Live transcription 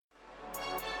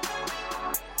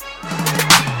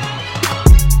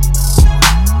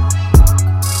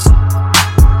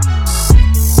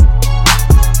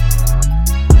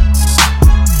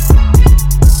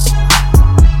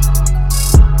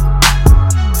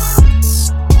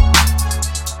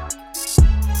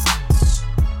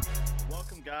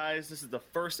This is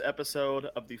the first episode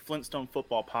of the Flintstone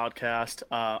Football Podcast.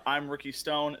 I'm Ricky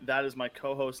Stone. That is my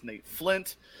co-host, Nate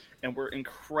Flint. And we're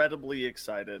incredibly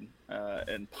excited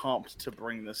and pumped to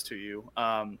bring this to you.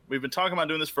 We've been talking about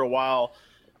doing this for a while.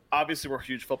 Obviously, we're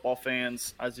huge football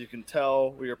fans. As you can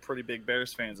tell, we are pretty big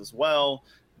Bears fans as well,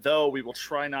 though we will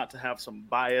try not to have some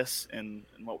bias in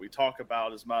what we talk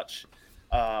about as much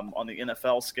on the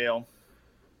NFL scale.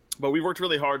 But we worked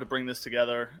really hard to bring this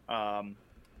together,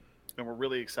 and we're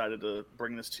really excited to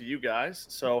bring this to you guys.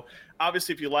 So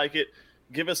obviously, if you like it,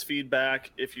 give us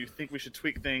feedback. If you think we should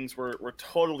tweak things, we're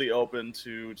totally open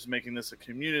to just making this a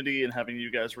community and having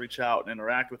you guys reach out and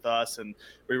interact with us. And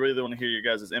we really want to hear you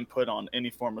guys' input on any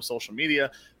form of social media.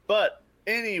 But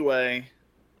anyway,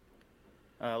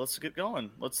 let's get going.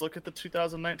 Let's look at the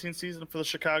 2019 season for the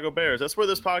Chicago Bears. That's where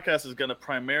this podcast is going to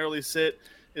primarily sit,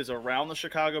 is around the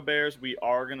Chicago Bears. We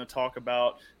are going to talk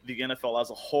about the NFL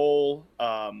as a whole,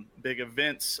 big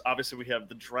events. Obviously, we have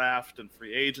the draft and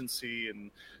free agency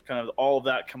and kind of all of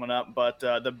that coming up. But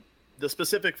the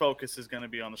specific focus is going to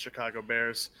be on the Chicago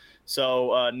Bears.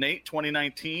 So, Nate,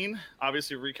 2019,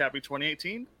 obviously recapping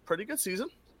 2018, pretty good season.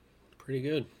 Pretty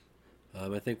good.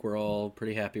 I think we're all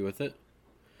pretty happy with it.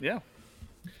 Yeah.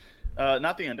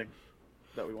 Not the ending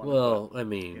that we wanted. Well, I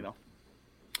mean, you know,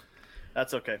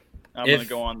 that's okay. I'm going to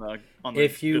go on the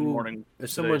Good Morning. If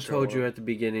someone Today told show. you at the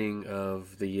beginning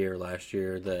of the year last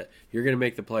year that you're going to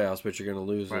make the playoffs, but you're going to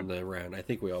lose in the round, I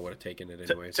think we all would have taken it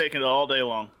anyways. Taken it all day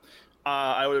long.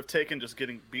 I would have taken just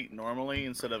getting beat normally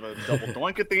instead of a double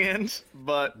doink at the end.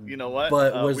 But you know what?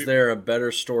 But was there a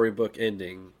better storybook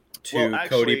ending to Cody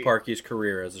actually, Parkey's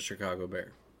career as a Chicago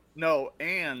Bear? No,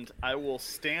 and I will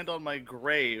stand on my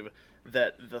grave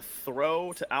that the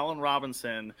throw to Allen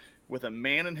Robinson with a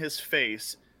man in his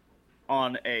face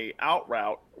on a out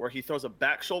route where he throws a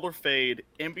back shoulder fade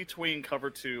in between cover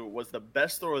two was the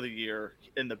best throw of the year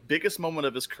in the biggest moment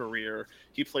of his career.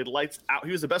 He played lights out.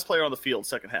 He was the best player on the field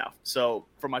second half. So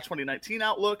for my 2019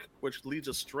 outlook, which leads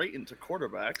us straight into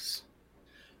quarterbacks,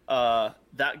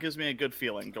 that gives me a good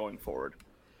feeling going forward.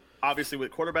 Obviously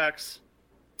with quarterbacks,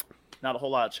 not a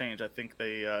whole lot of change. I think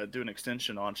they do an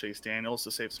extension on Chase Daniels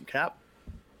to save some cap.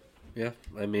 Yeah,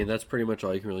 I mean, that's pretty much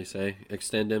all you can really say.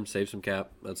 Extend him, save some cap.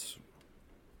 That's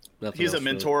nothing. He's a else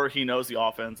mentor. really. He knows the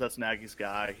offense. That's Nagy's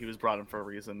guy. He was brought in for a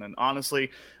reason. And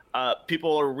honestly,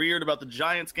 people are weird about the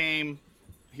Giants game.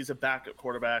 He's a backup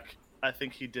quarterback. I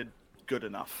think he did good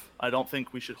enough. I don't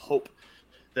think we should hope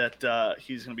that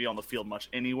he's going to be on the field much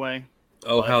anyway.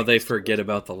 Oh, how they forget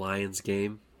about the Lions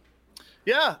game.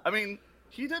 Yeah, I mean,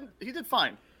 he did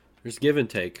fine. There's give and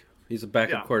take. He's a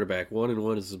backup quarterback.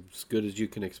 1-1 is as good as you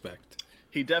can expect.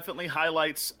 He definitely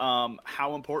highlights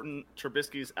how important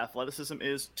Trubisky's athleticism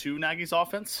is to Nagy's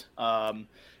offense.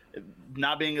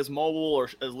 Not being as mobile or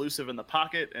as elusive in the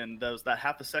pocket, and there's that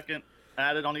half a second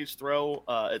added on each throw.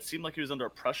 It seemed like he was under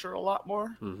pressure a lot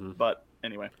more. Mm-hmm. But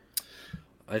anyway,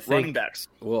 I think running backs.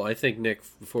 Well, I think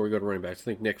before we go to running backs, I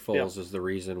think Nick Foles is the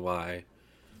reason why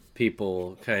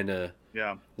people kind of.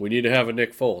 Yeah. We need to have a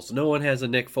Nick Foles. No one has a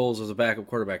Nick Foles as a backup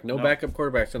quarterback. No backup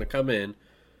quarterback's going to come in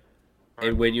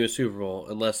and win you a Super Bowl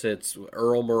unless it's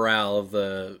Earl Morrall of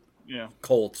the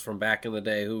Colts from back in the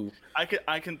day. Who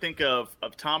I can think of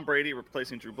Tom Brady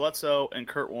replacing Drew Bledsoe and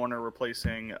Kurt Warner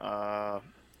replacing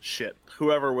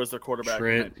whoever was their quarterback.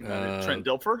 Trent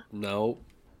Dilfer? No.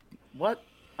 What?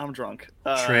 I'm drunk.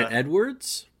 Trent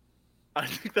Edwards? I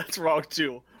think that's wrong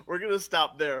too. We're going to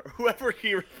stop there. Whoever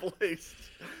he replaced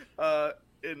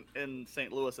in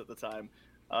St. Louis at the time.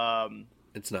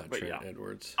 It's not Trent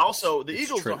Edwards. Also, the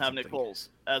Eagles don't have Nick Foles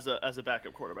as a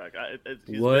backup quarterback.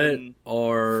 What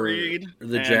are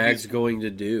the Jags going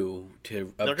to do to obtain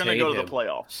him? They're going to go to the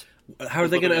playoffs. How are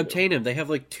they going to obtain him? They have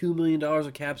like $2 million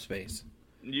of cap space.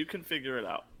 You can figure it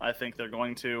out. I think they're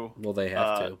going to. Well, they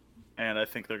have to. And I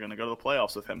think they're going to go to the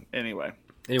playoffs with him. Anyway,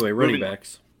 running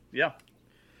backs. Yeah.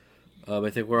 I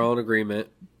think we're all in agreement.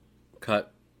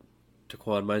 Cut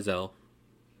Taquan Mizell.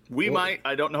 We might.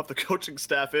 I don't know if the coaching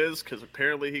staff is, because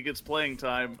apparently he gets playing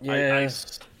time. Yeah. I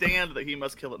stand that he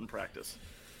must kill it in practice.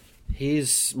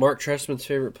 He's Mark Trestman's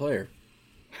favorite player.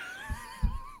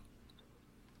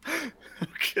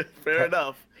 Okay, fair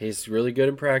enough. He's really good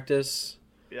in practice.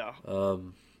 Yeah.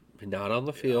 Not on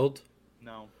the field.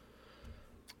 No.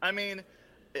 I mean,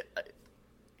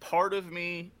 part of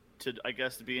me to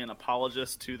be an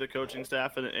apologist to the coaching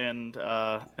staff and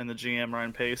the GM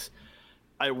Ryan Pace.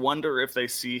 I wonder if they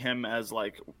see him as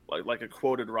like a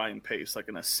quoted Ryan Pace, like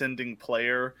an ascending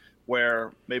player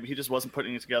where maybe he just wasn't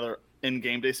putting it together in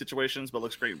game day situations, but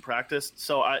looks great in practice.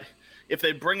 So if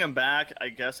they bring him back, I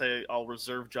guess I'll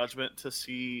reserve judgment to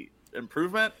see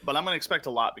improvement, but I'm going to expect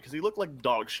a lot because he looked like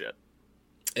dog shit.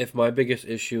 If my biggest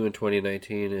issue in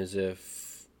 2019 is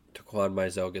if Taquan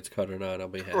Mizell gets cut or not, I'll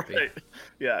be happy. Right.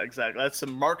 Yeah, exactly. That's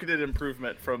some marketed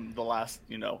improvement from the last,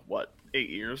 8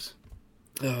 years.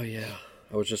 Oh, yeah.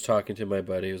 I was just talking to my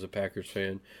buddy who's a Packers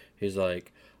fan. He's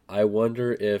like, I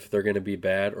wonder if they're going to be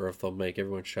bad or if they'll make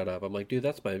everyone shut up. I'm like, dude,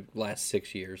 that's my last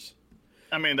 6 years.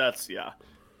 I mean, that's, yeah.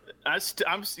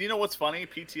 I'm. You know what's funny?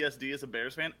 PTSD as a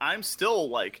Bears fan. I'm still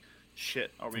like,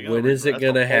 shit. Are we? When is it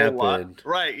gonna happen?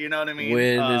 Right. You know what I mean.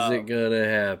 When is it gonna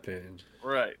happen?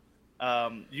 Right.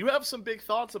 You have some big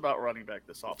thoughts about running back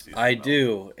this offseason. I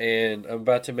do, and I'm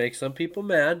about to make some people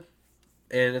mad,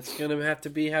 and it's gonna have to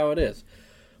be how it is.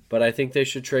 But I think they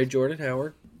should trade Jordan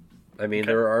Howard. I mean,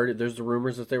 there's the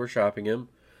rumors that they were shopping him.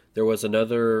 There was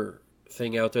another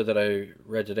thing out there that I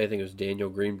read today. I think it was Daniel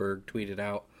Greenberg tweeted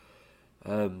out.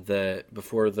 That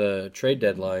before the trade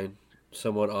deadline,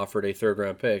 someone offered a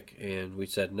third-round pick, and we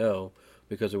said no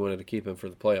because we wanted to keep him for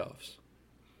the playoffs.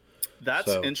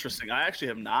 That's interesting. I actually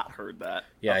have not heard that.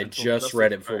 Yeah, I just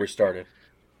read it before we started.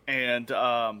 And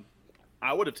I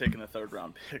would have taken a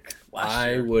third-round pick last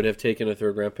year. I would have taken a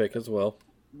third-round pick as well.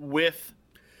 With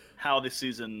how the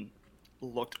season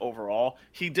looked overall,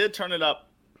 he did turn it up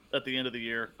at the end of the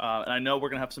year. And I know we're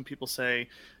going to have some people say,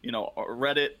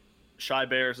 Reddit, Shy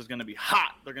Bears is going to be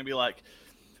hot. They're going to be like,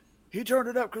 he turned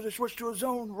it up because they switched to a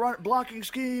zone blocking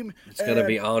scheme. It's going to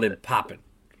be on and popping.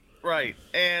 Right.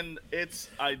 And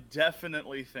I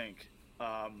definitely think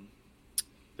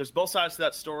there's both sides to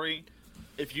that story.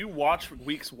 If you watch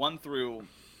weeks 1 through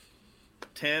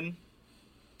 10,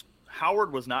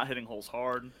 Howard was not hitting holes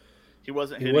hard. He was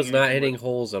not hitting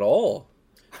holes at all.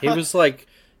 He was like,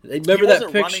 remember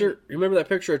that picture? Remember that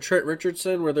picture of Trent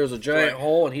Richardson where there's a giant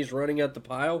hole and he's running at the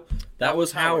pile? That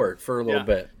was Howard for a little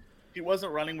bit. He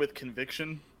wasn't running with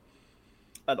conviction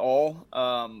at all.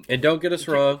 And don't get us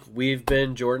wrong, we've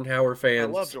been Jordan Howard fans.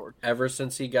 I love Jordan ever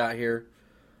since he got here.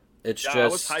 I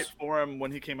was hyped for him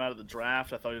when he came out of the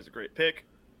draft. I thought he was a great pick,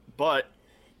 but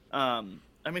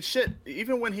I mean, shit.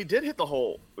 Even when he did hit the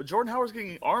hole, Jordan Howard's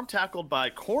getting arm tackled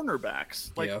by cornerbacks.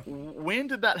 When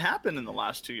did that happen in the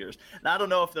last 2 years? And I don't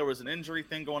know if there was an injury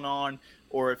thing going on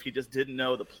or if he just didn't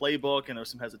know the playbook and there was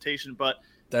some hesitation. But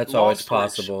that's always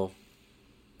possible.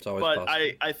 It's always possible.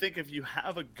 I think if you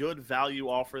have a good value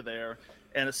offer there,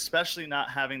 and especially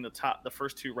not having the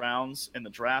first 2 rounds in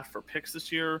the draft for picks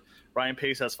this year, Ryan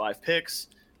Pace has 5 picks.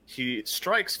 He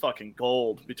strikes fucking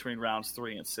gold between rounds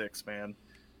 3 and 6, man.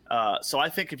 So I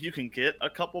think if you can get a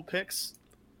couple picks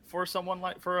for someone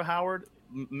for a Howard,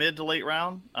 mid to late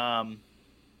round,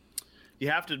 you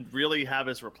have to really have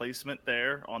his replacement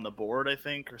there on the board, I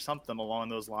think, or something along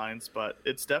those lines. But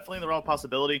it's definitely the real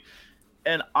possibility.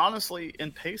 And honestly,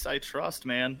 in Pace, I trust,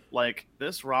 man. Like,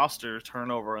 this roster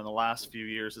turnover in the last few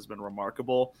years has been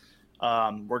remarkable.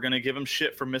 We're going to give him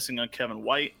shit for missing on Kevin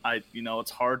White.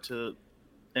 It's hard to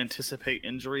anticipate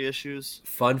injury issues.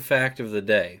 Fun fact of the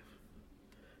day.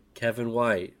 Kevin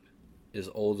White is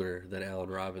older than Allen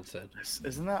Robinson.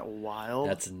 Isn't that wild?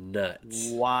 That's nuts.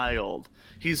 Wild.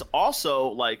 He's also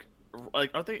like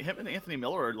aren't they? Him and Anthony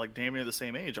Miller are like damn near the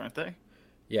same age, aren't they?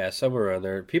 Yeah, somewhere around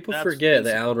there. People forget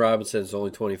that Allen Robinson is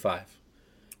only 25.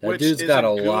 That dude's got a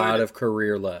lot of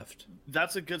career left.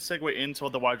 That's a good segue into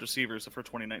the wide receivers for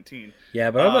 2019.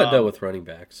 Yeah, but I'm not done with running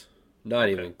backs. Not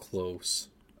even close.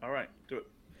 All right, do it.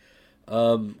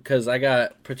 Because I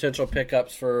got potential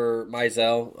pickups for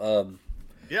Mizell.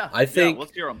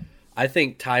 Let's hear them. I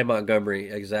think Ty Montgomery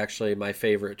is actually my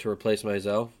favorite to replace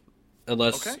Mizell,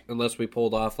 unless we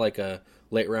pulled off like a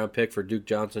late round pick for Duke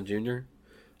Johnson Jr.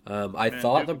 I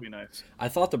thought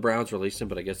the Browns released him,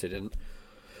 but I guess they didn't.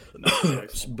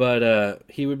 But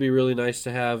he would be really nice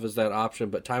to have as that option.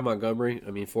 But Ty Montgomery,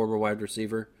 I mean, former wide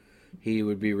receiver, he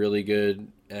would be really good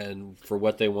and for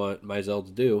what they want Mizell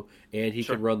to do, and he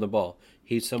can run the ball.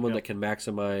 He's someone that can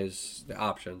maximize the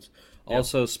options.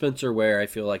 Also, Spencer Ware, I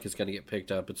feel like, is going to get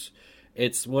picked up.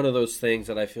 It's one of those things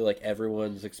that I feel like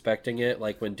everyone's expecting it.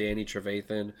 Like when Danny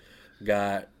Trevathan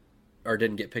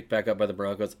didn't get picked back up by the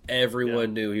Broncos,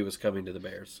 everyone knew he was coming to the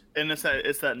Bears. And it's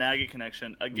that Nagy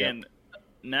connection again.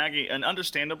 Nagy, and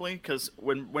understandably, because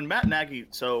when Matt Nagy,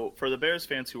 so for the Bears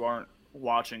fans who aren't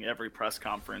watching every press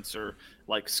conference or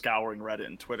like scouring Reddit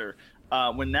and Twitter,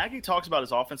 when Nagy talks about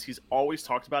his offense, he's always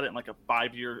talked about it in like a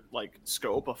 5-year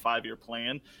scope, a 5-year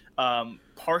plan.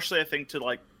 Partially, I think, to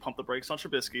like pump the brakes on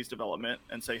Trubisky's development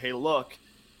and say, hey, look,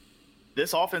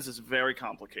 this offense is very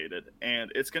complicated,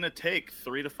 and it's going to take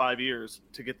 3 to 5 years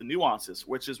to get the nuances,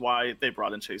 which is why they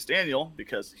brought in Chase Daniel,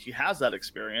 because he has that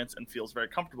experience and feels very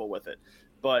comfortable with it.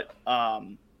 But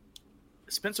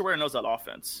Spencer Ware knows that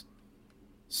offense.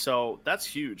 So that's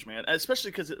huge, man,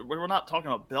 especially because we're not talking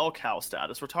about bell cow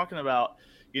status. We're talking about,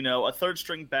 a third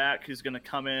string back who's going to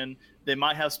come in. They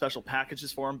might have special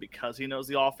packages for him because he knows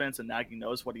the offense and Nagy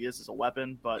knows what he is as a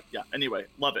weapon. But yeah, anyway,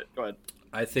 love it. Go ahead.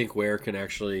 I think Ware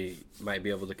might be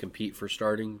able to compete for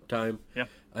starting time. Yeah.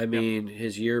 I mean,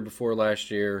 his year before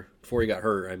last year, before he got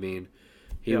hurt,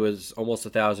 he was almost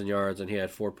 1,000 yards and he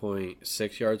had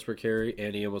 4.6 yards per carry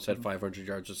and he almost had 500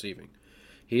 yards receiving.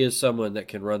 He is someone that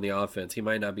can run the offense. He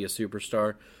might not be a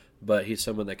superstar, but he's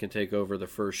someone that can take over the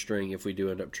first string if we do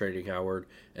end up trading Howard,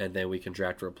 and then we can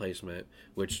draft a replacement,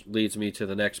 which leads me to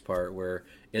the next part where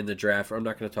in the draft, I'm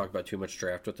not going to talk about too much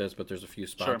draft with this, but there's a few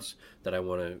spots that I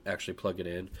want to actually plug it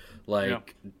in.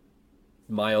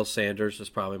 Miles Sanders is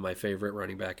probably my favorite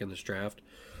running back in this draft.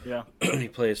 Yeah. He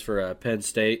plays for Penn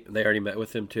State. They already met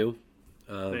with him too.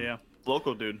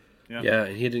 Local dude. Yeah. Yeah,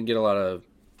 and he didn't get a lot of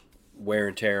wear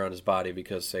and tear on his body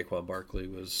because Saquon Barkley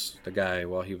was the guy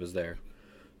while he was there.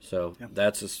 So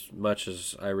that's as much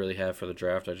as I really have for the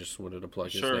draft. I just wanted to plug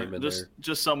his name in there.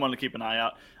 Just someone to keep an eye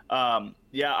out.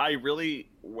 I really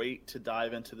wait to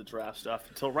dive into the draft stuff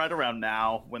until right around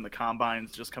now when the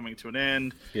combine's just coming to an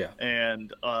end. Yeah.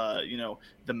 And,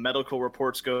 the medical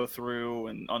reports go through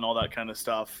and all that kind of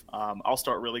stuff. I'll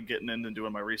start really getting in and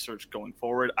doing my research going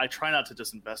forward. I try not to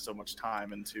just invest so much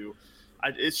time into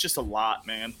it's just a lot,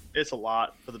 man. It's a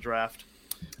lot for the draft.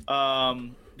 Do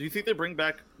you think they bring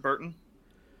back Burton?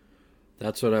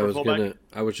 That's what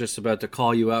I was just about to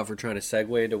call you out for trying to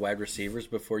segue into wide receivers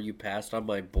before you passed on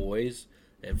my boys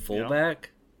and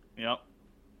fullback. Yep.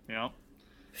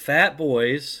 Fat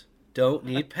boys don't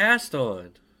need passed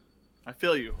on. I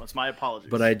feel you. That's my apologies.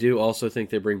 But I do also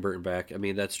think they bring Burton back. I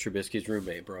mean, that's Trubisky's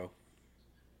roommate, bro.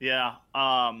 Yeah.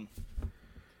 I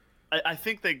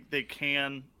think they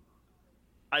can.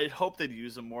 I hope they'd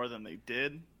use him more than they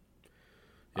did.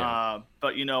 Yeah.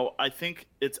 But I think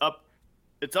it's up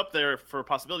there for a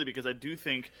possibility because I do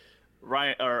think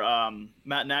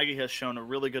Matt Nagy has shown a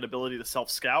really good ability to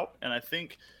self-scout, and I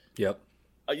think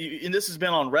and this has been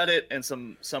on Reddit, and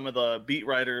some of the beat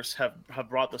writers have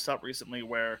brought this up recently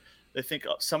where they think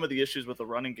some of the issues with the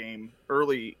running game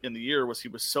early in the year was he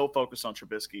was so focused on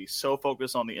Trubisky, so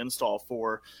focused on the install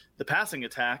for the passing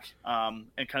attack and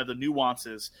kind of the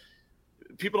nuances.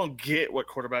 People don't get what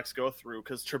quarterbacks go through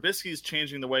because Trubisky's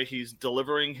changing the way he's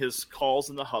delivering his calls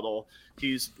in the huddle.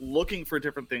 He's looking for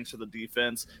different things for the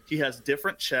defense. He has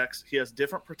different checks. He has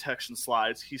different protection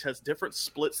slides. He has different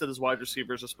splits that his wide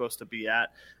receivers are supposed to be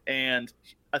at. And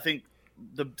I think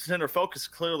the center focus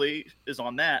clearly is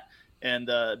on that. And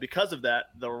because of that,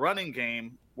 the running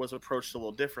game was approached a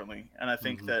little differently. And I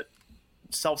think that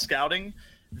self-scouting –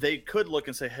 they could look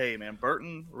and say, hey, man,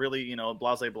 Burton really, blah,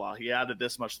 blah, blah. He added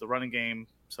this much to the running game.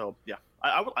 So, yeah,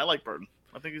 I like Burton.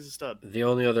 I think he's a stud. The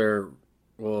only other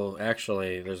 – well,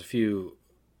 actually, there's a few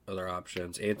other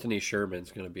options. Anthony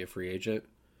Sherman's going to be a free agent.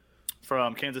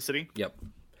 From Kansas City? Yep.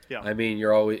 Yeah. I mean,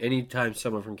 you're always – anytime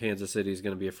someone from Kansas City is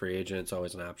going to be a free agent, it's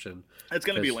always an option. It's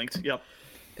going to be linked, yep.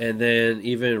 And then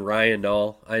even Ryan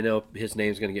Nall, I know his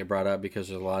name's going to get brought up because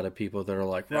there's a lot of people that are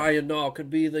like, Ryan Nall could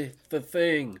be the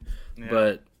thing. Yeah.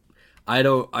 But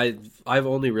I've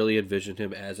only really envisioned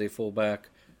him as a fullback,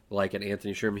 like an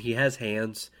Anthony Sherman. He has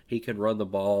hands. He can run the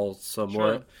ball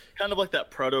somewhat. Sure. Kind of like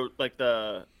that like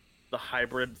the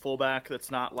hybrid fullback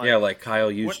that's not like... Yeah, like Kyle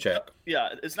Juszczyk.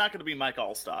 It's not going to be Mike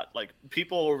Allstott. Like,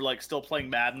 people are like still playing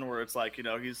Madden where it's like,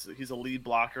 he's a lead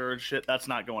blocker and shit. That's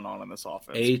not going on in this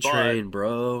offense. A-Train,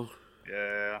 bro.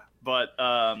 Yeah. But,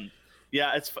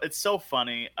 it's so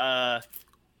funny.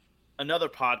 Another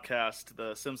podcast,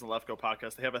 the Sims and Lefko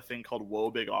podcast, they have a thing called Whoa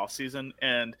Big Offseason,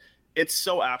 and it's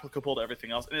so applicable to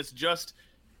everything else. And it's just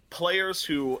players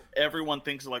who everyone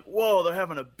thinks are like, whoa, they're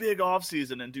having a big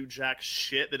offseason and do jack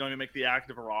shit. They don't even make the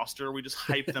active roster. We just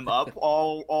hype them up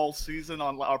all season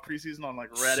on our preseason on like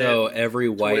Reddit. So every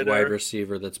white wide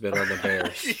receiver that's been on the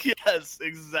Bears. Yes,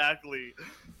 exactly.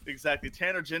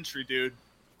 Tanner Gentry, dude.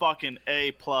 Fucking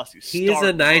A+. He's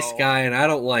a nice guy, and I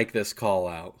don't like this call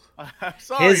out. I'm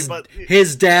sorry, but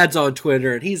his dad's on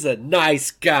Twitter, and he's a nice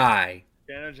guy.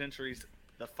 Tanner Gentry's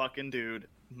the fucking dude,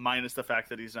 minus the fact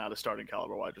that he's not a starting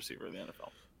caliber wide receiver in the NFL.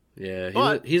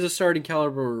 Yeah, he's a starting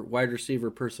caliber wide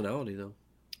receiver personality, though.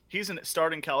 He's a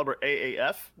starting caliber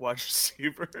AAF wide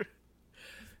receiver.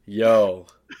 Yo.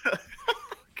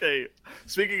 Okay,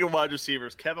 speaking of wide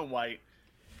receivers, Kevin White.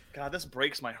 God, this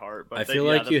breaks my heart. But I feel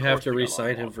like you have to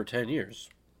re-sign him for 10 years.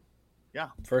 Yeah.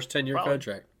 First 10-year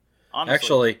contract. Honestly,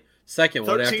 actually, second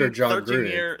one after John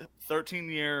Gruden.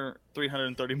 13-year,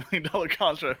 $330 million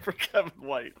contract for Kevin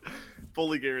White.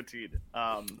 Fully guaranteed.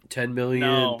 $10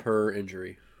 million per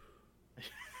injury.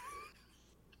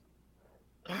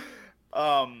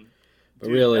 But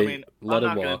really, let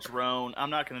him walk. I'm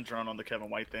not going to drone on the Kevin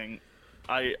White thing.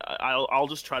 I'll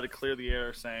just try to clear the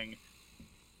air saying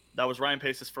that was Ryan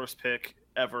Pace's first pick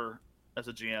ever as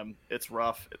a GM. It's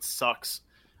rough. It sucks.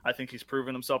 I think he's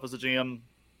proven himself as a GM.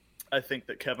 I think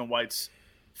that Kevin White's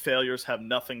failures have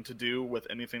nothing to do with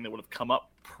anything that would have come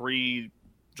up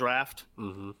pre-draft.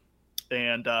 Mm-hmm.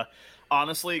 And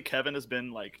honestly, Kevin has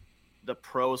been like the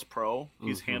pro's pro.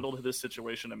 He's handled this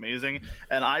situation amazing.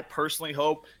 And I personally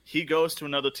hope he goes to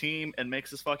another team and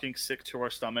makes us fucking sick to our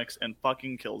stomachs and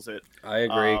fucking kills it. I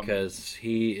agree, because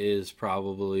he is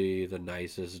probably the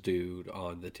nicest dude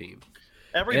on the team.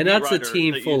 And that's a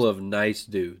team full of nice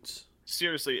dudes.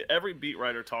 Seriously, every beat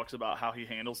writer talks about how he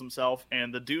handles himself,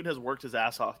 and the dude has worked his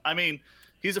ass off. I mean,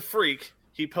 he's a freak.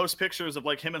 He posts pictures of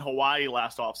like him in Hawaii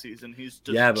last offseason. He's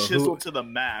just chiseled to the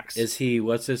max. Is he,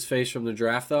 what's his face from the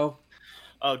draft, though?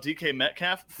 Oh, DK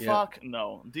Metcalf? Yep. Fuck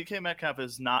no. DK Metcalf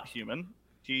is not human.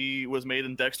 He was made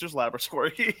in Dexter's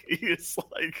laboratory. He is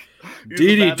like...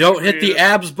 Didi, don't hit the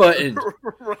abs button.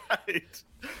 Right.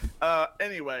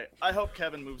 Anyway, I hope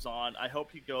Kevin moves on. I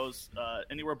hope he goes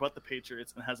anywhere but the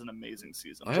Patriots and has an amazing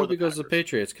season. I hope he goes to the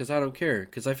Patriots, because I don't care.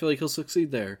 Because I feel like he'll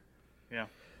succeed there. Yeah.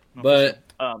 No,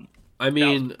 but, sure. I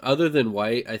mean, other than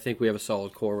White, I think we have a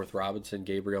solid core with Robinson,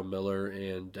 Gabriel Miller,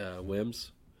 and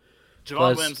Wims.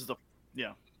 Javon Wims is the...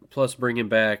 Yeah. Plus, bringing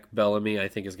back Bellamy, I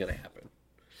think, is going to happen.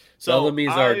 So Bellamy's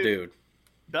our dude.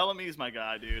 Bellamy's my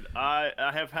guy, dude. I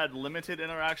have had limited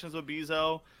interactions with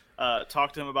Bezo.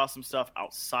 Talked to him about some stuff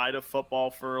outside of football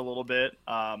for a little bit.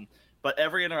 But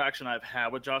every interaction I've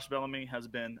had with Josh Bellamy has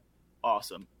been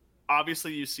awesome.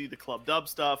 Obviously, you see the Club Dub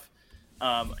stuff.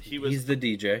 He's the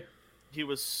DJ. He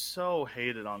was so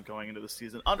hated on going into the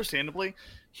season. Understandably,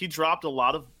 he dropped a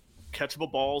lot of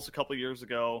catchable balls a couple years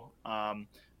ago.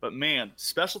 But man,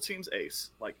 special teams ace.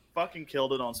 Like, fucking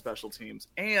killed it on special teams.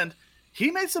 And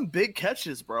he made some big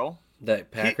catches, bro.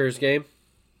 That Packers game?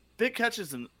 Big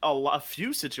catches in a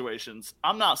few situations.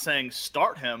 I'm not saying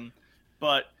start him,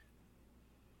 but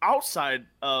outside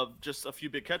of just a few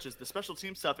big catches, the special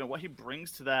team stuff and what he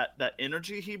brings to that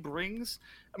energy he brings.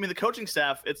 I mean, the coaching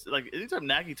staff, it's like anytime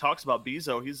Nagy talks about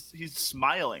Bezo, he's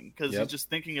smiling because he's just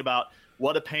thinking about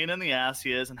what a pain in the ass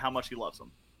he is and how much he loves him.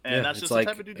 And that's just the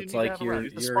type of dude you need to have around.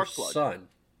 He's the spark plug. Son.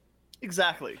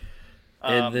 Exactly.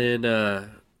 And then, there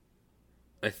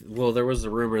was a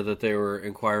rumor that they were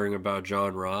inquiring about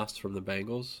John Ross from the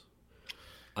Bengals.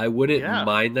 I wouldn't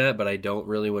mind that, but I don't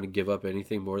really want to give up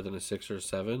anything more than a 6 or a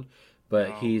 7.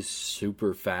 But he's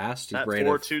super fast. That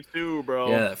 4.22, bro.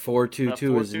 Yeah, that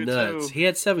 4.22 is nuts. He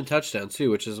had 7 touchdowns,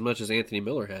 too, which is as much as Anthony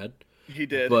Miller had. He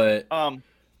did. But I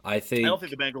don't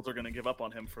think the Bengals are going to give up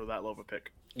on him for that low of a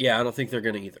pick. Yeah, I don't think they're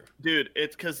going to either. Dude,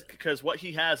 it's because what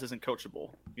he has isn't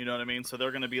coachable. You know what I mean? So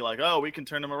they're going to be like, oh, we can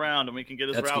turn him around and we can get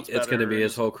his routes better. It's going to be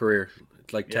his whole career.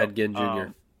 It's like Ted Ginn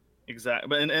Jr. Exactly.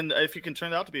 But and if he can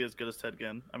turn out to be as good as Ted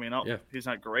Ginn, I mean, he's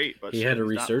not great, but he had a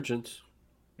resurgence.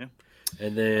 Yeah.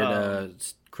 And then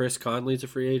Chris Conley's a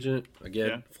free agent.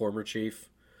 Again, former Chief.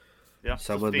 Yeah.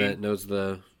 Someone that knows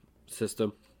the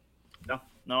system. Yeah.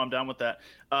 No, I'm down with that.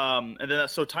 And then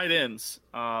so tight ends.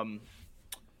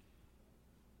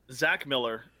 Zach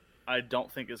Miller, I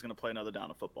don't think is going to play another down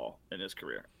of football in his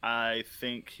career. I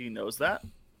think he knows that.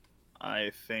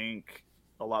 I think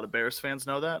a lot of Bears fans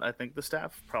know that. I think the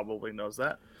staff probably knows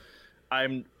that.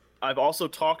 I've also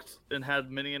talked and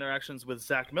had many interactions with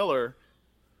Zach Miller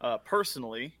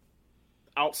personally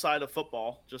outside of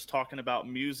football, just talking about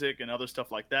music and other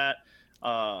stuff like that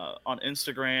on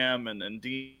Instagram and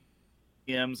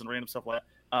DMs and random stuff like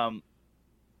that.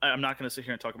 I'm not going to sit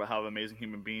here and talk about how amazing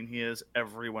human being he is.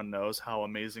 Everyone knows how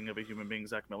amazing of a human being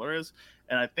Zach Miller is.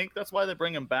 And I think that's why they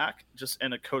bring him back, just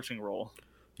in a coaching role.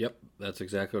 Yep, that's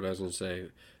exactly what I was going to say.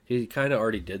 He kind of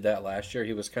already did that last year.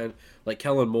 He was kind of like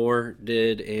Kellen Moore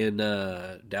did in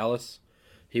Dallas.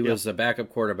 He was a backup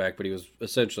quarterback, but he was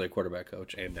essentially a quarterback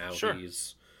coach, and now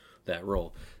he's that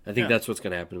role. I think that's what's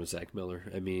going to happen with Zach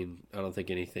Miller. I mean, I don't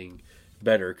think anything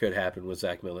better could happen with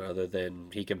Zach Miller other than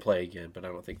he can play again, but I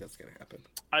don't think that's going to happen.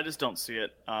 I just don't see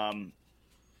it.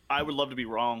 I would love to be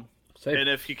wrong. Same. And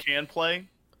if he can play,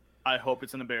 I hope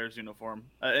it's in the Bears uniform.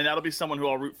 And that'll be someone who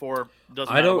I'll root for.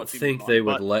 I don't think they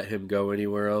would let him go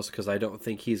anywhere else because I don't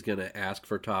think he's going to ask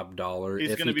for top dollar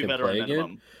if he can play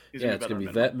again. It's going to be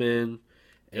vet min,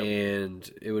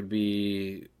 and it would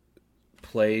be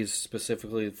plays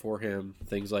specifically for him,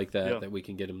 things like that we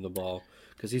can get him the ball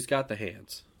because he's got the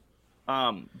hands.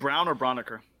 Brown or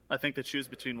Broniker? I think they choose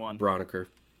between one. Broniker.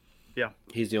 Yeah.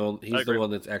 He's the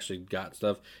one that's actually got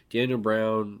stuff. Daniel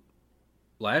Brown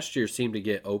last year seemed to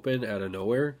get open out of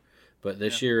nowhere, but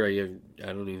this year I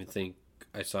don't even think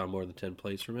I saw more than 10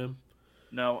 plays from him.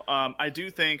 No, I do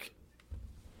think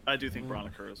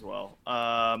Broniker as well.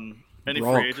 Any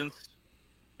free agents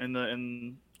in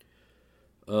the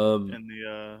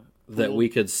that we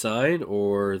could sign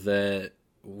or that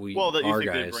we that you our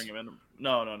think guys? they'd bring him in?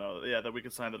 No. Yeah, that we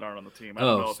could sign that aren't on the team. I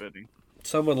don't know if any.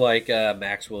 Someone like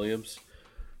Max Williams,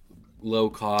 low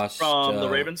cost from the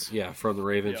Ravens. Yeah, from the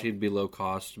Ravens, he'd be low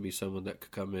cost to be someone that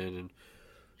could come in, and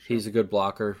he's a good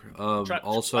blocker.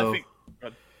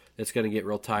 It's going to get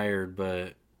real tired,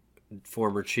 but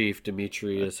former Chief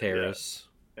Demetrius Harris.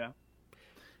 Yeah.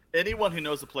 Anyone who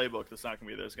knows the playbook that's not going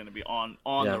to be there is going to be on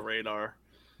the radar.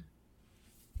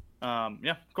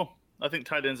 Cool. I think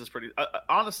tight ends is pretty.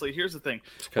 Honestly, here's the thing: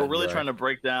 we're really trying to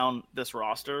break down this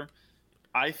roster.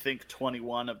 I think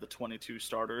 21 of the 22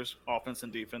 starters, offense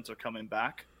and defense, are coming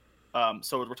back.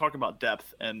 So we're talking about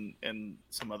depth and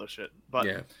some other shit.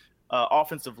 But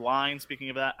offensive line, speaking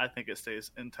of that, I think it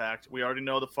stays intact. We already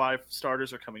know the 5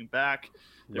 starters are coming back.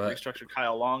 They restructured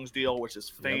Kyle Long's deal, which is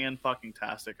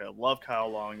fan-fucking-tastic. I love Kyle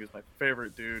Long. He's my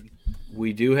favorite dude.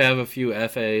 We do have a few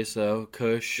FAs, though.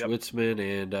 Cush, Witzman,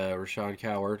 and Rashawn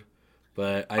Coward.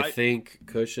 But I think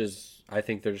Cush is – I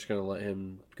think they're just going to let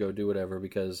him go do whatever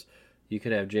because you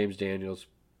could have James Daniels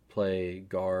play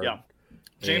guard. Yeah.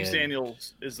 James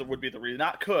Daniels would be the reason.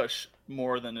 Not Cush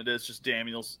more than it is just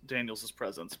Daniels'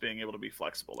 presence, being able to be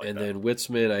flexible like that. And then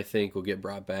Witzman, I think, will get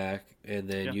brought back. And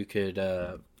then you could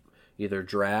either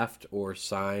draft or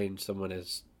sign someone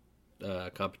as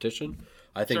competition.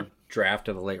 I think draft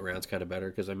in the late rounds kind of better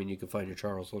because, I mean, you can find your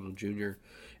Charles Leno Jr.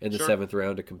 in the 7th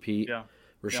round to compete. Yeah.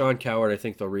 Rashawn Coward, I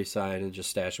think they'll re-sign and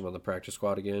just stash him on the practice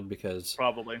squad again because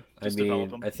probably. Just develop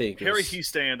him. I think Harry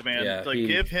Hiestand, man,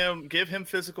 give him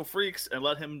physical freaks and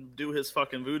let him do his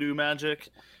fucking voodoo magic,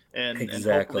 and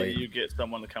hopefully you get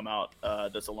someone to come out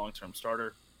that's a long-term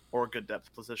starter or a good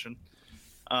depth position.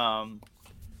 So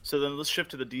then let's shift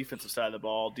to the defensive side of the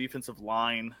ball, defensive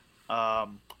line. I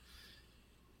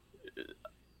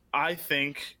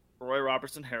think Roy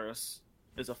Robertson Harris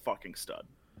is a fucking stud.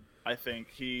 I think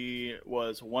he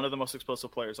was one of the most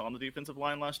explosive players on the defensive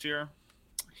line last year.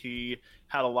 He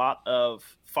had a lot of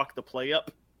fuck the play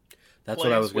up. That's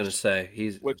what I was going to say.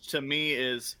 Which to me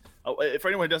is, for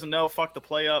anyone who doesn't know, fuck the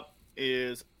play up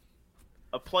is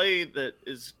a play that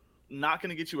is not going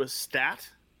to get you a stat.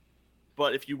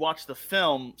 But if you watch the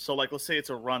film, so like let's say it's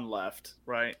a run left,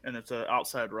 right? And it's an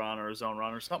outside run or a zone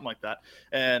run or something like that.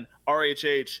 And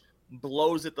RHH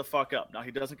blows it the fuck up. Now,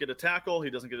 he doesn't get a tackle. He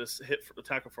doesn't get a hit for the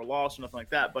tackle for loss or nothing like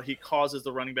that, but he causes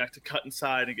the running back to cut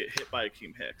inside and get hit by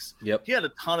Akeem Hicks. Yep. He had a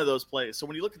ton of those plays. So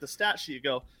when you look at the stat sheet, you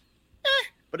go, eh.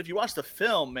 But if you watch the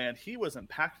film, man, he was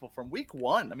impactful from week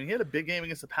 1. I mean, he had a big game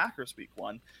against the Packers week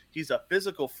 1. He's a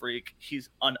physical freak. He's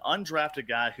an undrafted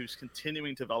guy who's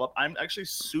continuing to develop. I'm actually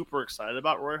super excited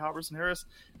about Roy Robertson Harris,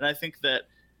 and I think that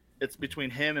it's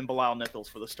between him and Bilal Nichols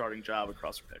for the starting job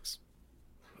across the picks.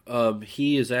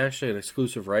 He is actually an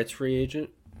exclusive rights free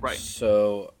agent. Right.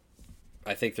 So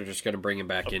I think they're just going to bring him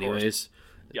back anyways.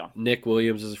 Yeah. Nick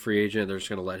Williams is a free agent. They're just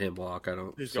going to let him walk. I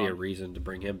don't see a reason to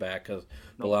bring him back because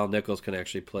Bilal Nichols can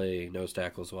actually play nose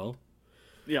tackle as well.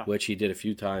 Yeah. Which he did a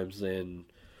few times. And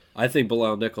I think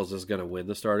Bilal Nichols is going to win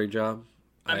the starting job.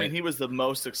 I mean, he was the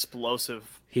most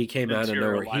explosive. He came out of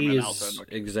nowhere. He is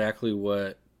exactly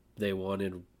what they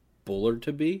wanted Bullard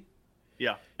to be.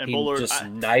 Yeah, and he Bullard just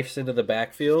knifes into the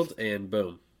backfield and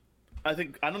boom. I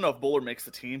don't know if Bullard makes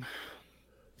the team.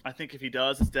 I think if he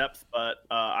does, it's depth, but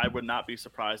I would not be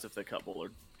surprised if they cut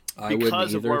Bullard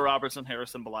because of Roy Robertson,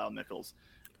 Harris, and Bilal Nichols.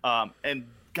 And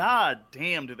god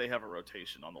damn, do they have a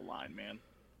rotation on the line, man?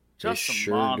 Just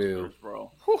some monsters,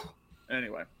 bro. Whew.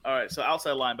 Anyway, all right. So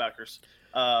outside linebackers.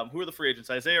 Who are the free agents?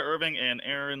 Isaiah Irving and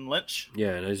Aaron Lynch.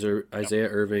 Yeah, and Isaiah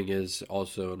Irving is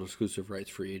also an exclusive rights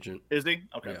free agent. Is he?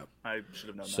 Okay. Yeah. I should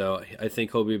have known that. So I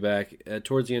think he'll be back.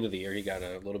 Towards the end of the year, he got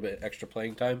a little bit extra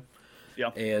playing time. Yeah.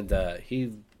 And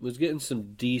he was getting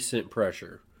some decent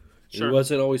pressure. Sure. He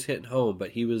wasn't always hitting home, but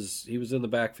he was in the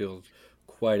backfield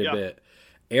quite a bit.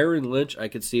 Aaron Lynch, I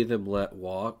could see them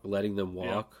letting them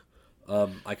walk. Yeah.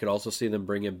 I could also see them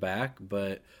bring him back,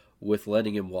 but with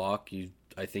letting him walk,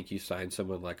 I think you sign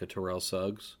someone like a Terrell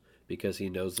Suggs because he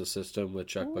knows the system with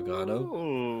Chuck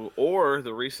Pagano. Or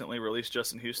the recently released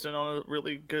Justin Houston on a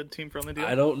really good team-friendly deal.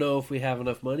 I don't know if we have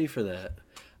enough money for that.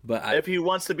 But if he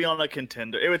wants to be on a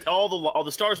contender, all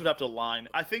the stars would have to align.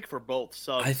 I think for both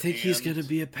Suggs. I think he's going to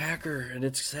be a Packer, and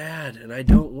it's sad, and I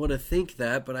don't want to think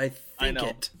that, but I think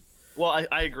it. Well,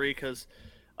 I agree because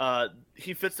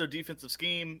he fits their defensive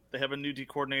scheme. They have a new D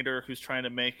coordinator who's trying to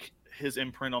make his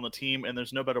imprint on the team, and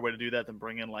there's no better way to do that than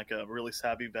bring in like a really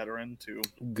savvy veteran to.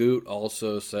 Goot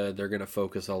also said they're going to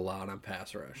focus a lot on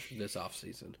pass rush this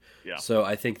offseason. Yeah. So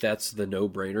I think that's the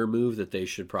no-brainer move that they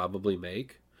should probably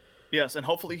make. Yes, and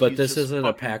hopefully But he's this just isn't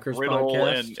a Packers brittle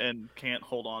podcast. and can't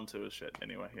hold on to his shit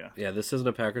anyway. Yeah. Yeah, this isn't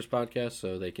a Packers podcast,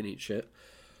 so they can eat shit.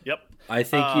 Yep. I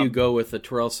think you go with the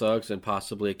Terrell Suggs and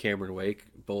possibly a Cameron Wake,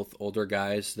 both older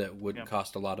guys that wouldn't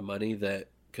cost a lot of money that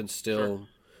can still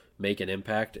make an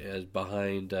impact as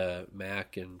behind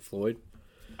Mack and Floyd.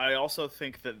 I also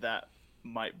think that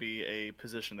might be a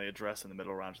position they address in the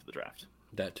middle rounds of the draft.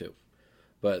 That too.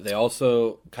 But they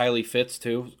also Kylie Fitz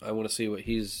too. I want to see what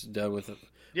he's done with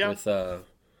a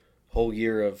whole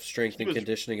year of strength and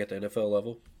conditioning at the NFL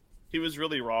level. He was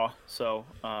really raw. So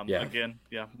again,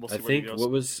 we'll see where he goes. What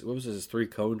was his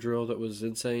 3-cone drill that was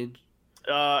insane?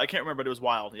 I can't remember, but it was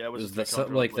wild. Yeah, it was that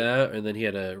something like that, and then he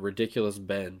had a ridiculous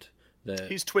bend.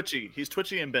 He's twitchy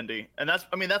and bendy, and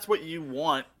that's what you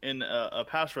want in a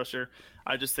pass rusher.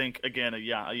 I just think again, a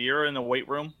year in the weight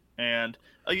room and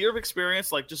a year of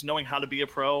experience, like just knowing how to be a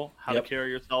pro, how to carry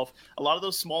yourself. A lot of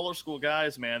those smaller school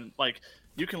guys, man, like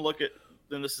you can look at.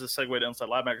 Then this is a segue to inside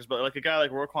linebackers, but like a guy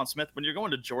like Roquan Smith, when you're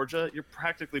going to Georgia, you're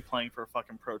practically playing for a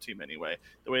fucking pro team anyway.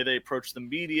 The way they approach the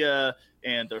media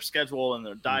and their schedule and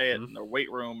their diet and their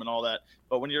weight room and all that.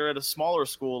 But when you're at a smaller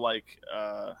school like,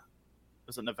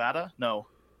 was it Nevada? No.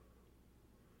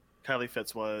 Kylie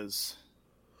Fitz was.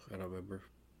 I don't remember.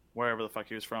 Wherever the fuck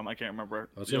he was from, I can't remember.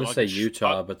 I was going to say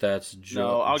Utah, but that's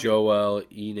Joel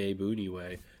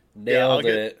Inebuniwe. Nailed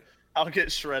it. I'll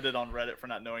get shredded on Reddit for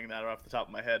not knowing that off the top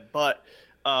of my head. But,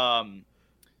 that's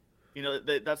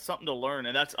something to learn,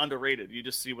 and that's underrated. You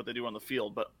just see what they do on the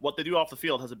field. But what they do off the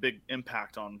field has a big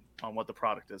impact on what the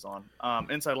product is on.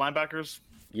 Inside linebackers.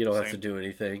 You don't have to do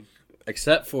anything.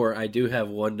 Except for, I do have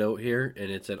one note here, and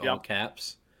it's in all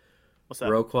caps. What's that?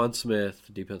 Roquan Smith,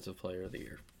 Defensive Player of the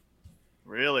Year.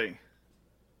 Really?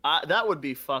 That would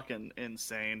be fucking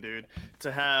insane, dude.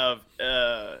 To have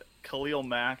Khalil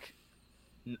Mack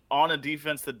on a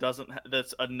defense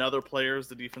that's another player is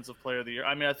the Defensive Player of the Year.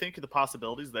 I mean, I think the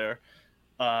possibility's there.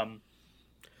 I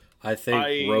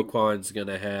think Roquan's going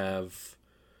to have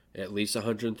at least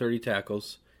 130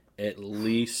 tackles, at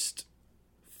least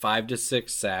 5 to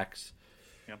 6 sacks,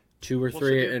 2 or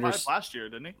 3 interceptions. Last year,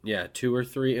 didn't he? Yeah, 2 or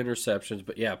 3 interceptions.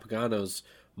 But yeah, Pagano's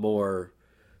more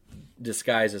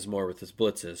disguises more with his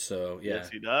blitzes. So yeah, yes,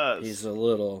 he does. He's a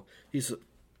little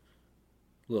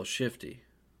shifty.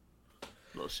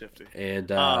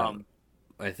 And I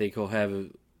think he'll have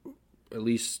at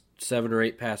least 7 or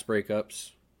 8 pass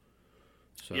breakups.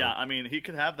 So, yeah, I mean, he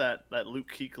could have that Luke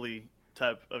Kuechly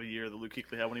type of a year that Luke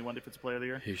Kuechly had when he won Defensive Player of the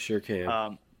Year. He sure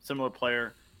can. Similar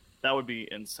player. That would be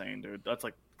insane, dude. That's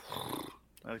like,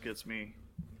 that gets me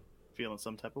feeling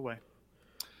some type of way.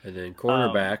 And then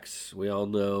cornerbacks, we all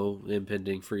know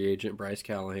impending free agent Bryce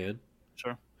Callahan.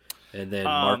 Sure. And then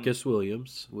Marcus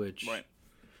Williams, which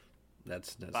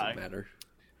that doesn't matter.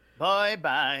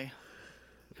 Bye.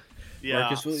 Yeah.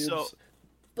 Marcus Williams. So,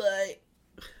 bye.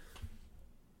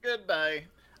 Goodbye.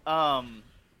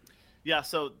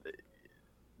 So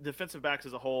defensive backs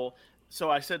as a whole. So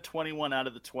I said 21 out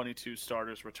of the 22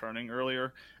 starters returning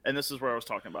earlier, and this is where I was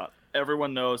talking about.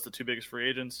 Everyone knows the 2 biggest free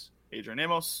agents, Adrian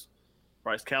Amos,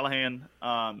 Bryce Callahan.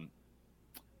 I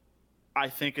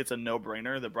think it's a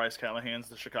no-brainer that Bryce Callahan's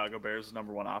the Chicago Bears'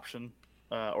 number 1 option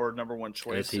or number 1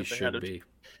 choice. As he should be.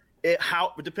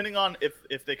 Depending on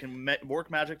if they can work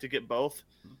magic to get both,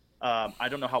 I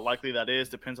don't know how likely that is.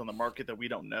 Depends on the market that we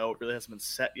don't know. It really hasn't been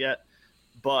set yet.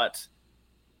 But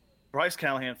Bryce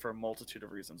Callahan, for a multitude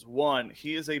of reasons. One,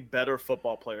 he is a better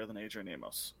football player than Adrian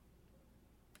Amos.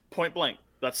 Point blank.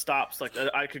 That stops. Like,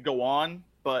 I could go on,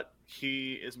 but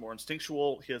he is more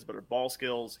instinctual. He has better ball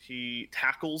skills. He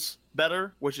tackles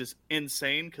better, which is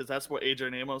insane because that's what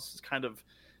Adrian Amos is kind of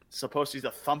supposed to. He's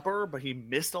a thumper, but he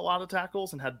missed a lot of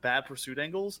tackles and had bad pursuit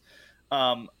angles.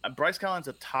 Bryce Callahan's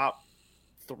a top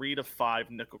 3 to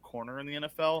 5 nickel corner in the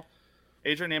NFL.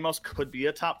 Adrian Amos could be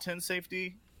a top 10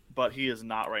 safety, but he is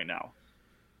not right now.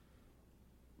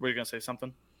 Were you going to say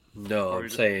something? No, I'm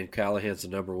saying Callahan's the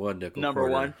number 1 nickel Number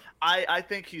corner. 1. I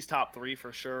think he's top 3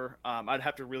 for sure. I'd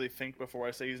have to really think before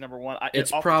I say he's number 1.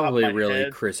 It's probably really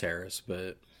Chris Harris,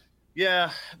 but...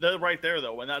 Yeah, they're right there,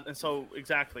 though. And so,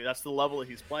 exactly, that's the level that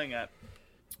he's playing at.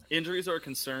 Injuries are a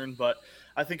concern, but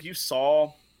I think you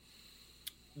saw...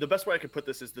 The best way I could put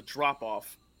this is the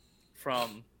drop-off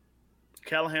from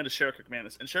Callahan to Sherrick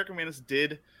McManus. And Sherrick McManus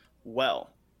did well.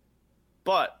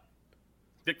 But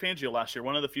Vic Fangio last year,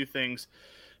 one of the few things...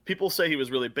 People say he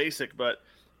was really basic, but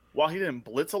while he didn't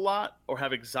blitz a lot or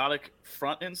have exotic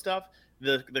front end stuff,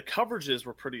 the coverages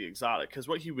were pretty exotic because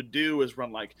what he would do is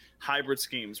run like hybrid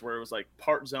schemes where it was like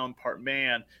part zone, part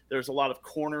man. There's a lot of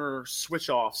corner switch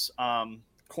offs,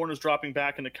 corners dropping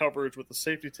back into coverage with the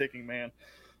safety taking man.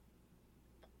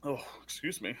 Oh,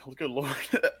 excuse me. Good Lord.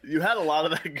 You had a lot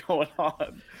of that going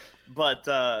on.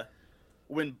 But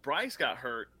when Bryce got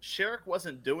hurt, Sherrick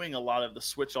wasn't doing a lot of the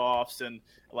switch offs and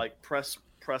like press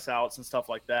outs and stuff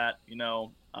like that,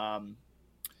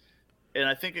 and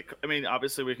I think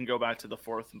obviously we can go back to the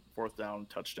fourth down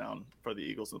touchdown for the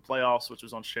Eagles in the playoffs, which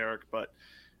was on Sherrick, but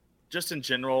just in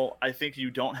general, I think you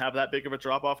don't have that big of a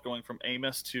drop off going from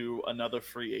Amos to another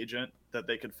free agent that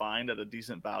they could find at a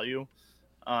decent value.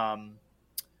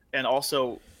 And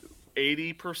also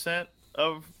 80%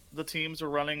 of the teams are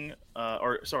running,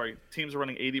 teams are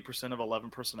running 80% of 11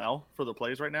 personnel for the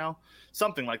plays right now.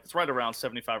 Something like it's right around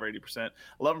 75 or 80%.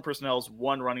 11 personnel is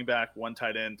one running back, one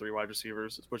tight end, three wide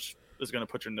receivers, which is going to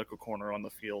put your nickel corner on the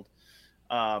field.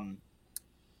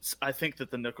 I think that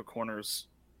the nickel corner's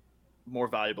more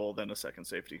valuable than a second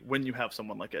safety when you have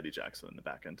someone like Eddie Jackson in the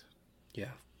back end.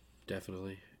 Yeah,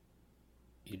 definitely.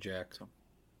 E-Jack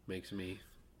makes me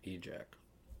E-Jack.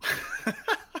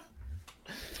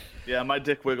 Yeah, my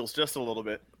dick wiggles just a little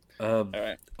bit. All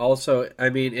right. Also,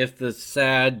 if the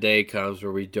sad day comes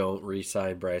where we don't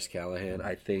re-sign Bryce Callahan,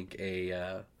 I think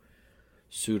a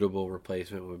suitable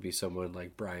replacement would be someone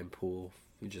like Brian Poole,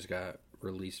 who just got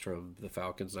released from the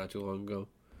Falcons not too long ago.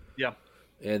 Yeah.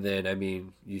 And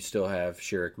then, you still have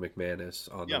Sherrick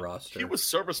McManus on the roster. He was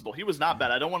serviceable. He was not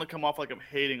bad. I don't want to come off like I'm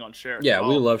hating on Sherrick. Yeah,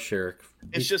 we love Sherrick.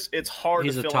 It's hard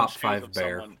to fill in the shoes of someone. He's a top 5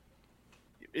 bear.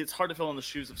 It's hard to fill in the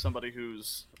shoes of somebody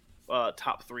who's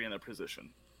top 3 in their position.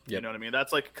 Yep. You know what I mean?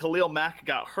 That's like Khalil Mack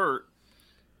got hurt,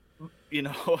 and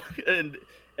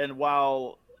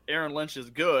while Aaron Lynch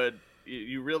is good,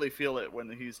 you really feel it when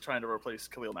he's trying to replace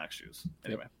Khalil Mack's shoes.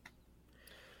 Anyway.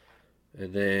 Yep.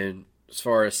 And then as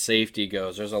far as safety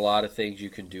goes, there's a lot of things you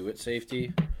can do at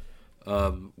safety.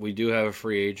 We do have a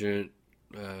free agent,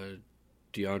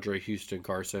 DeAndre Houston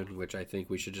Carson, which I think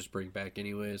we should just bring back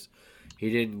anyways.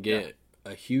 He didn't get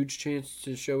a huge chance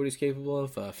to show what he's capable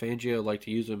of. Fangio liked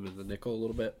to use him in the nickel a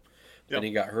little bit. Then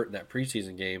he got hurt in that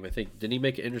preseason game. I think, didn't he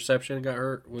make an interception and got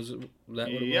hurt? Was that what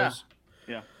it was?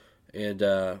 Yeah.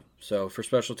 And so for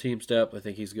special teams depth, I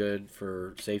think he's good.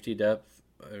 For safety depth,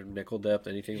 or nickel depth,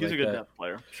 anything like that. He's a good depth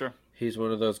player, sure. He's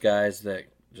one of those guys that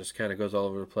just kind of goes all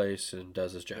over the place and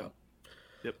does his job.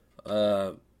 Yep.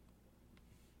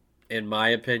 In my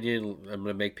opinion, I'm going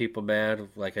to make people mad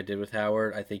like I did with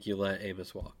Howard. I think you let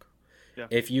Amos walk. Yeah.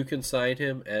 If you can sign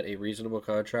him at a reasonable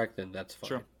contract, then that's fine.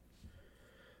 Sure. I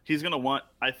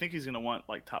think he's going to want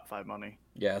like top 5 money.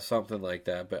 Yeah, something like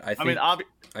that. But I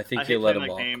think you let him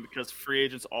walk. Game because free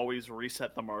agents always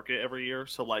reset the market every year.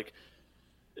 So like,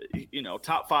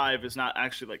 top 5 is not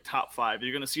actually like top 5.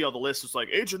 You're going to see all the lists. It's like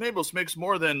Adrian Amos makes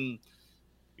more than,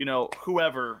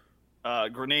 whoever.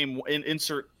 Name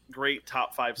insert great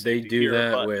top 5 safety. They do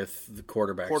that with the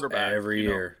quarterbacks every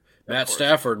year. Matt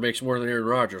Stafford makes more than Aaron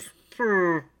Rodgers.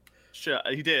 Sure,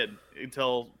 he did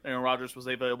until Aaron Rodgers was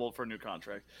available for a new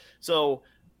contract. So,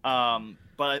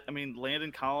 but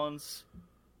Landon Collins,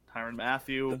 Tyrann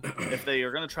Mathieu, if they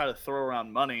are going to try to throw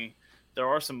around money, there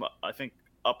are some, I think,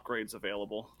 upgrades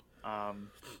available. I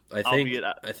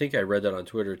think I read that on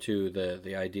Twitter too.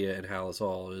 The idea in Halas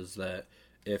Hall is that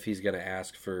if he's going to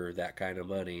ask for that kind of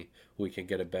money, we can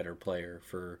get a better player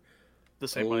for the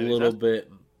same a little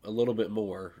bit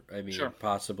more. Sure.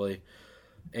 Possibly.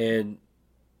 And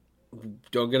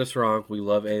don't get us wrong, we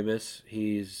love Amos.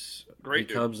 He's great.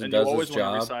 He comes and does his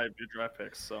job. Want to reside your draft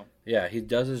picks, so yeah, he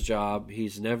does his job.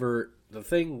 He's never the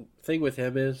thing with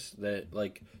him is that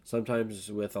like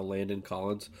sometimes with a Landon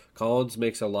Collins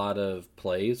makes a lot of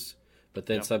plays, but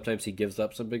then sometimes he gives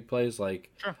up some big plays. Like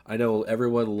I know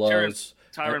everyone loves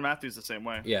Tyrann Mathieu's the same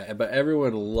way. Yeah, but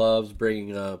everyone loves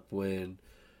bringing up when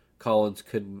Collins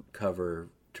couldn't cover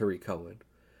Tariq Cohen.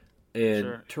 And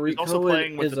Tariq also Cohen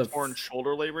playing with is a torn shoulder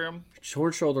labrum.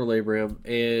 Torn shoulder labrum,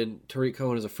 and Tariq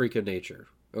Cohen is a freak of nature.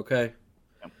 Okay,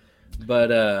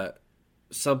 but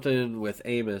something with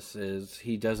Amos is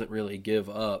he doesn't really give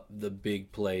up the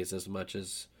big plays as much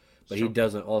as, but he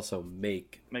doesn't also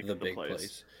make the big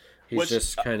plays. He's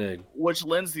just kind of... Which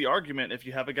lends the argument, if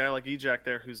you have a guy like Ejac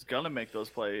there who's going to make those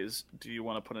plays, do you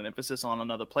want to put an emphasis on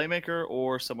another playmaker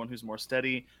or someone who's more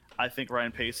steady? I think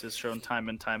Ryan Pace has shown time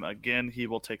and time again he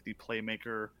will take the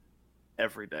playmaker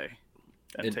every day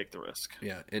and take the risk.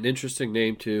 Yeah, an interesting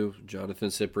name too, Jonathan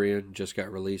Cyprien, just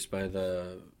got released by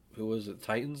the... Who was it?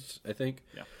 Titans, I think?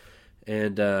 Yeah.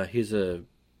 And he's a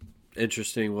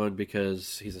interesting one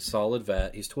because he's a solid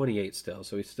vet. He's 28 still,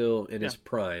 so he's still in his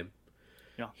prime.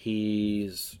 Yeah.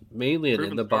 He's mainly an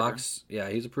in-the-box... Yeah,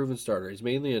 he's a proven starter. He's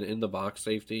mainly an in-the-box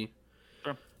safety.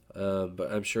 Sure.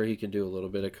 But I'm sure he can do a little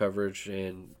bit of coverage,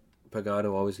 and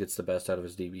Pagano always gets the best out of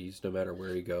his DBs no matter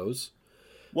where he goes.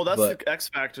 Well, that's the X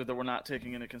factor that we're not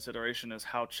taking into consideration is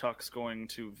how Chuck's going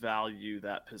to value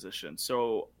that position.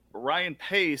 So Ryan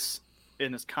Pace,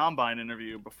 in his combine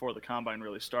interview before the combine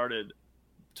really started,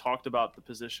 talked about the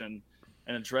position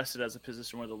and addressed it as a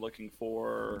position where they're looking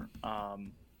for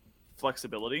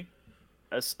flexibility.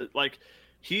 As like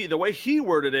the way he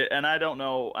worded it, and I don't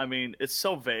know. I mean, it's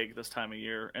so vague this time of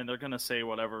year, and they're going to say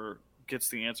whatever gets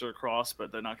the answer across,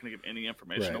 but they're not going to give any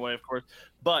information away, of course.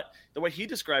 But the way he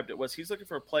described it was he's looking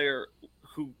for a player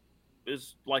who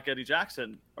is like Eddie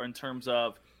Jackson, or in terms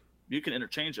of you can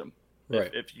interchange him. Right.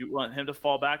 If you want him to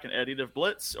fall back and Eddie to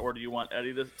blitz, or do you want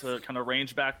Eddie to kind of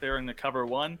range back there in the cover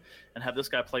one and have this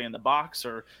guy play in the box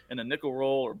or in a nickel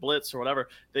roll or blitz or whatever.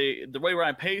 The way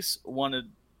Ryan Pace wanted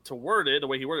to word it, the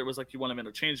way he worded it was like you want him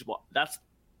interchangeable. That's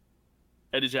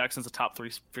Eddie Jackson's a top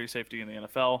three free safety in the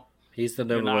NFL. He's the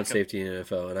number one safety in the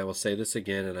NFL, and I will say this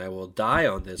again, and I will die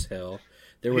on this hill.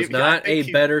 There was not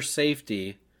a better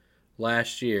safety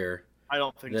last year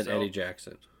than Eddie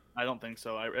Jackson. I don't think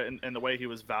so. And the way he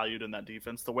was valued in that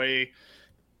defense, the way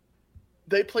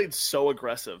they played so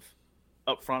aggressive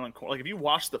up front on corner. Like if you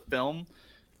watch the film,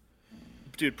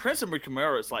 dude, Prince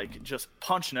Amukamara is like just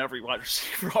punching every wide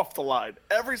receiver off the line.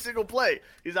 Every single play,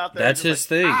 he's out there. That's his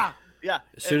thing. Yeah.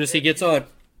 As soon as he gets on.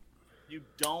 You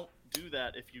don't do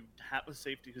that if you have a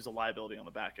safety who's a liability on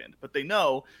the back end. But they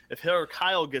know if Harry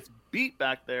Kyle gets beat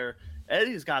back there,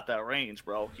 Eddie's got that range,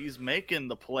 bro. He's making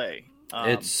the play.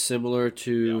 It's similar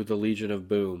to the Legion of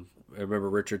Boom. I remember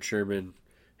Richard Sherman.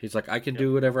 He's like, I can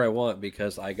do whatever I want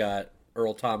because I got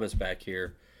Earl Thomas back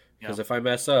here. Because if I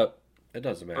mess up, it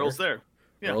doesn't matter. Earl's there.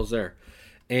 Yeah. Earl's there.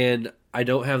 And I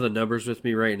don't have the numbers with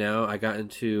me right now. I got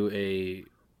into a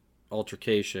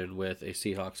altercation with a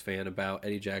Seahawks fan about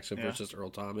Eddie Jackson versus Earl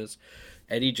Thomas.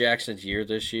 Eddie Jackson's year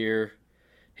this year,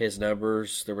 his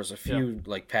numbers, there was a few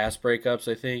like pass breakups,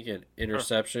 I think, and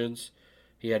interceptions.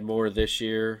 He had more this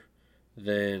year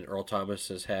than Earl Thomas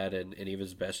has had in any of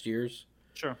his best years.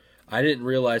 Sure. I didn't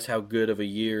realize how good of a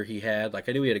year he had. Like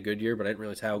I knew he had a good year, but I didn't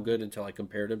realize how good until I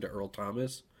compared him to Earl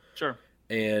Thomas. Sure.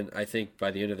 And I think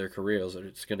by the end of their careers,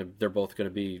 they're both going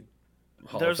to be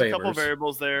Hall of Famers. There's a couple of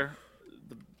variables there.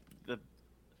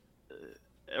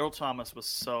 Earl Thomas was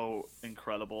so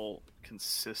incredible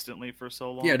consistently for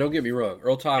so long. Yeah, don't get me wrong.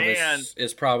 Earl Thomas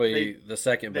is probably the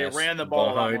second best. They ran the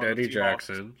ball behind Eddie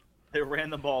Jackson. They ran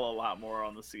the ball a lot more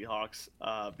on the Seahawks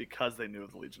because they knew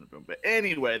of the Legion of Boom. But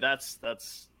anyway, that's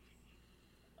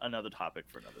another topic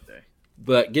for another day.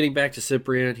 But getting back to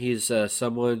Cyprien, he's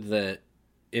someone that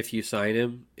if you sign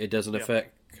him, it doesn't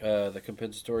affect the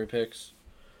compensatory picks.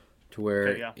 To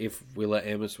where if we let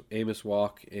Amos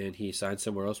walk and he signs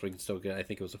somewhere else, we can still get, I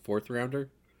think it was a 4th rounder.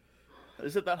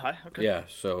 Is it that high? Okay. Yeah,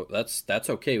 so that's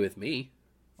okay with me.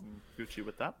 I'm Gucci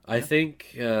with that. I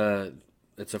think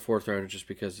it's a 4th rounder just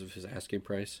because of his asking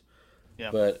price.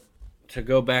 Yeah. But to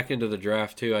go back into the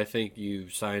draft too, I think you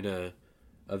sign a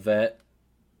vet,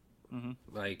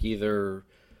 like either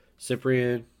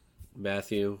Cyprien,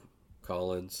 Matthew,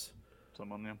 Collins.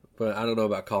 But I don't know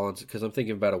about Collins because I'm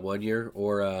thinking about a 1 year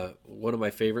or one of my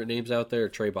favorite names out there,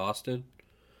 Trey Boston.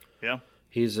 Yeah,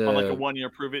 he's on like a 1 year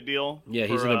prove it deal. Yeah,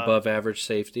 he's an above average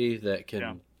safety that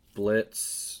can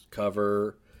blitz,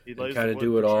 cover, and kind of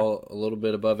do it all a little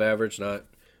bit above average, not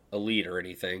elite or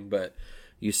anything. But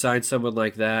you sign someone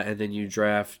like that, and then you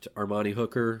draft Armani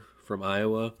Hooker from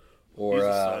Iowa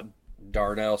or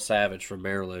Darnell Savage from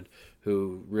Maryland,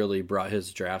 who really brought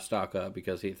his draft stock up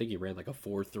because I think he ran like a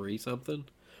 4.3 something,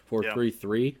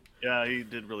 4.33. Yeah, he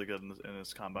did really good in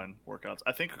his combine workouts.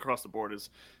 I think across the board his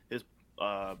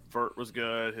vert was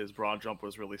good. His broad jump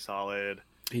was really solid.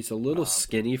 He's a little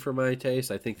skinny for my taste.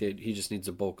 I think that he just needs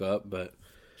to bulk up, but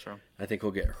I think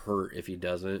he'll get hurt if he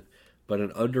doesn't. But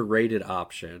an underrated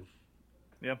option.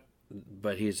 Yeah.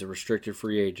 But he's a restricted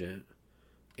free agent.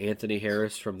 Anthony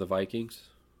Harris from the Vikings.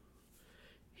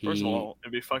 First of all,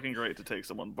 it'd be fucking great to take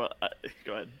someone, but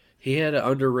go ahead. He had an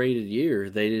underrated year.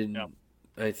 They didn't.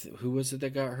 Yeah. Who was it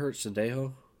that got hurt?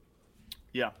 Sendejo?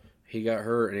 Yeah. He got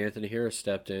hurt, and Anthony Harris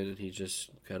stepped in, and he just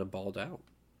kind of balled out.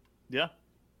 Yeah.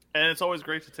 And it's always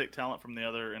great to take talent from the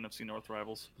other NFC North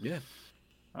rivals. Yeah.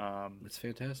 It's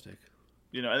fantastic.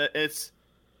 You know, it's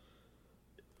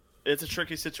a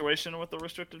tricky situation with the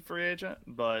restricted free agent,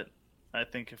 but I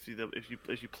think if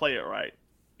you play it right,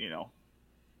 you know.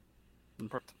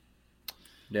 Perfect.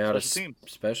 Now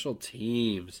special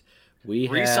teams. We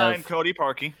re-sign Cody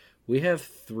Parkey. We have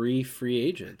 3 free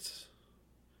agents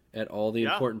at all the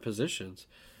important positions.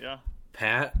 Yeah.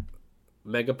 Pat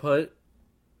Megapunt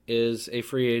is a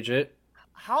free agent.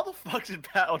 How the fuck did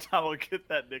Pat O'Donnell get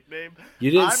that nickname? You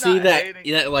didn't see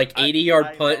that like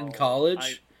 80-yard punt in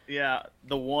college? Yeah,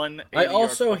 the one. I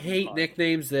also hate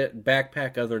nicknames that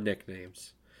backpack other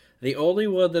nicknames. The only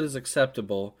one that is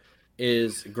acceptable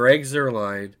is Greg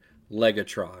Zerline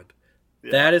Legatron.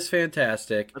 Yeah. That is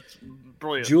fantastic. That's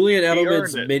brilliant. Julian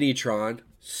Edelman's Minitron.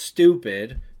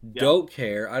 Stupid. Yeah. Don't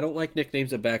care. I don't like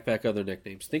nicknames that backpack other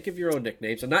nicknames. Think of your own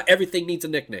nicknames, and not everything needs a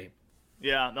nickname.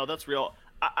 Yeah, no, that's real.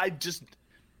 I just...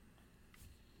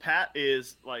 Pat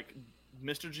is, like,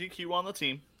 Mr. GQ on the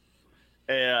team.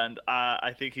 And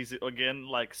I think he's, again,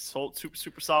 like,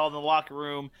 super solid in the locker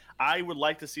room. I would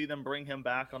like to see them bring him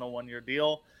back on a one-year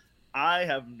deal. I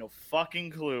have no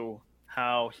fucking clue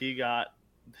how he got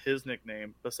his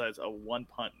nickname besides a one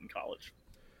punt in college.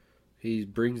 He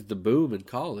brings the boom in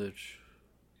college,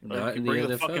 not in the NFL.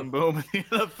 The fucking boom in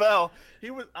the NFL.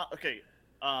 He was okay.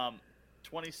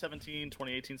 2017,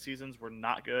 2018 seasons were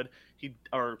not good.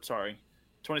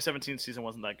 2017 season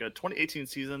wasn't that good. 2018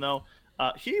 season though,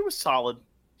 he was solid.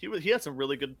 He had some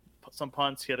really good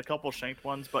punts. He had a couple shanked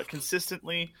ones, but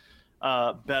consistently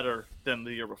better than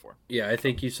the year before. Yeah, I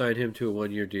think you signed him to a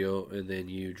one-year deal, and then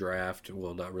you draft.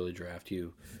 Well, not really draft.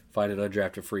 You find an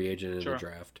undrafted free agent in the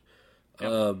draft.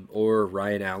 Yep. Or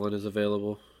Ryan Allen is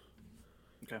available.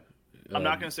 Okay. I'm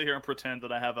not going to sit here and pretend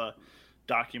that I have a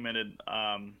documented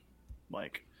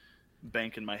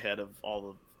bank in my head of all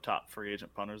the top free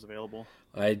agent punters available.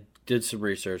 I did some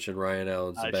research, and Ryan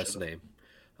Allen's the best name.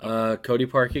 Okay. Cody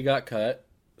Parkey got cut,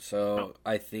 so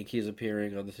I think he's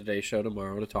appearing on the Today Show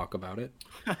tomorrow to talk about it.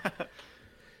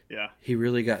 Yeah. He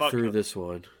really got through this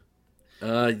one.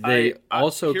 Here's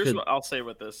what I'll say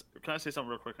with this. Can I say something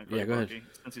real quick on Cody Parkey,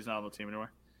 since he's not on the team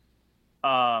anymore?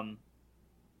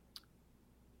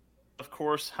 Of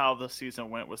course, how the season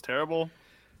went was terrible.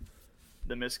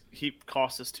 He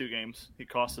cost us 2 games. He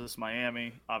cost us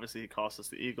Miami. Obviously, he cost us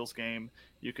the Eagles game.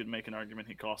 You could make an argument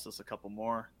he cost us a couple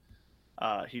more.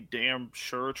 He damn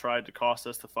sure tried to cost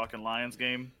us the fucking Lions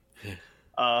game.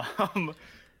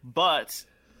 But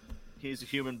he's a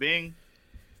human being.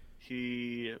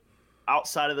 He,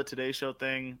 outside of the Today Show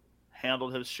thing,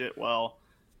 handled his shit well.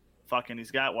 Fucking,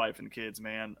 he's got wife and kids,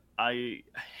 man. I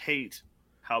hate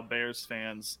how Bears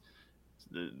fans,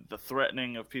 the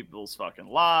threatening of people's fucking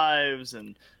lives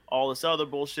and all this other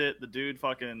bullshit. The dude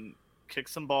fucking kicked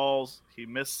some balls. He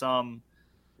missed some.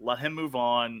 Let him move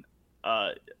on.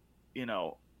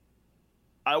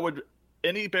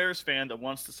 Any Bears fan that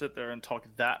wants to sit there and talk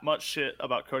that much shit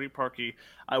about Cody Parkey,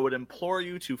 I would implore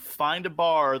you to find a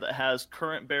bar that has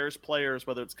current Bears players,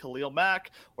 whether it's Khalil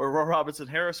Mack or Roy Robinson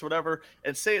Harris or whatever,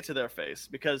 and say it to their face.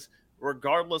 Because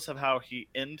regardless of how he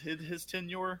ended his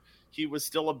tenure, he was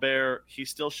still a Bear. He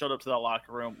still showed up to that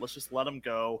locker room. Let's just let him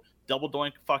go. Double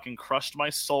Doink fucking crushed my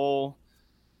soul.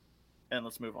 And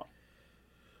let's move on.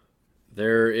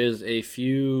 There is a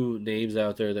few names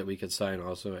out there that we could sign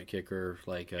also at kicker,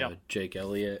 like Jake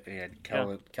Elliott and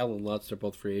Kellen Lutz. They're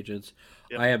both free agents.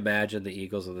 Yep. I imagine the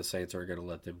Eagles and the Saints aren't going to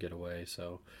let them get away,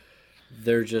 so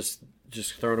they're just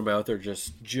throwing them out there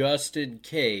just in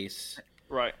case.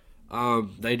 Right.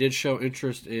 They did show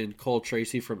interest in Cole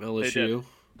Tracy from LSU.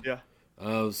 Yeah.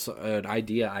 So an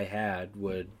idea I had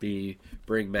would be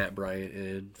bring Matt Bryant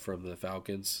in from the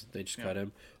Falcons. They just cut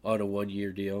him on a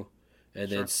 1-year deal. And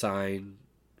then sign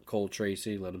Cole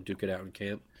Tracy, let him duke it out in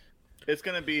camp. It's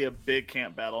going to be a big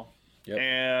camp battle. Yep.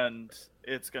 And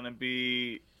it's going to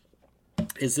be...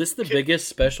 Is this the biggest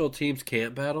special teams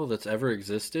camp battle that's ever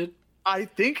existed? I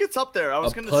think it's up there. I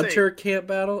was going to say... A punter camp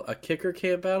battle, a kicker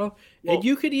camp battle, and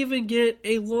you could even get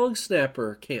a long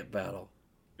snapper camp battle.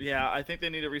 Yeah, I think they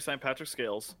need to re-sign Patrick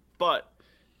Scales. But...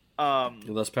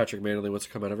 unless Patrick Manley wants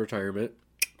to come out of retirement.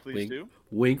 Please do.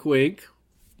 Wink, wink.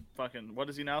 Fucking, what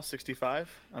is he now,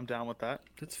 65? I'm down with that.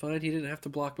 That's fine. He didn't have to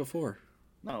block before.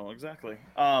 No, exactly.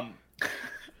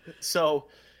 So,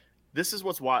 this is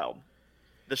what's wild.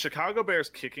 The Chicago Bears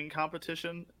kicking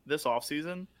competition this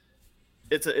offseason,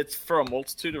 it's for a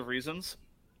multitude of reasons,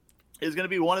 is going to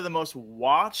be one of the most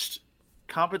watched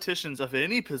competitions of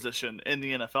any position in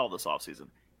the NFL this offseason.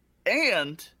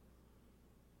 And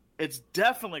it's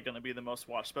definitely going to be the most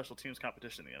watched special teams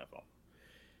competition in the NFL.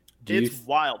 It's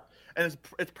wild. And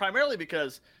it's primarily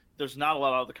because there's not a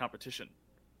lot of the competition.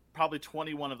 Probably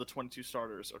 21 of the 22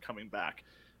 starters are coming back.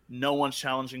 No one's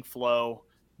challenging Flo.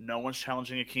 No one's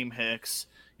challenging Akeem Hicks.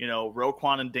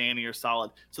 Roquan and Danny are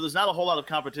solid. So there's not a whole lot of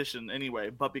competition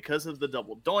anyway. But because of the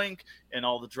double doink and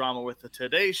all the drama with the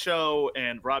Today Show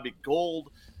and Robbie Gould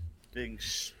being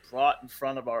brought in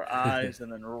front of our eyes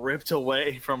and then ripped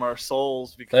away from our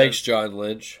souls. Thanks, John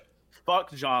Lynch.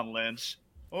 Fuck John Lynch.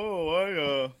 Oh,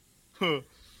 I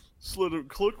slid a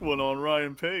click one on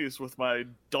Ryan Pace with my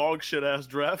dog shit ass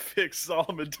draft pick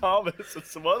Solomon Thomas and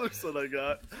some others that I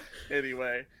got.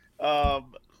 Anyway,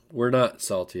 We're not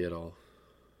salty at all.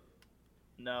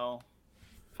 No.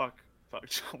 Fuck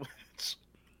John Lynch.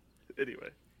 Anyway.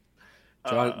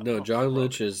 John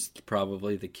Lynch is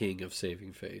probably the king of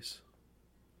saving face.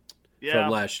 Yeah.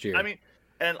 From last year. I mean,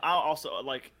 and I'll also,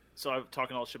 so I'm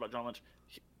talking all this shit about John Lynch.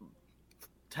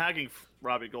 Tagging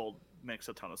Robbie Gould makes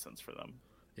a ton of sense for them.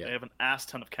 Yeah. They have an ass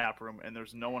ton of cap room, and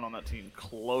there's no one on that team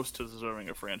close to deserving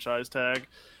a franchise tag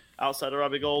outside of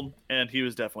Robbie Gould, and he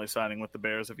was definitely signing with the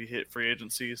Bears if he hit free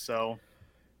agency. So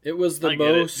it was the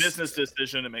most business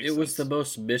decision. It was the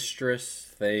most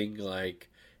mistress thing. Like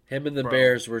him and the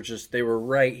Bears were they were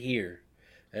right here,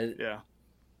 and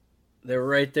they were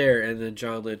right there. And then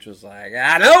John Lynch was like,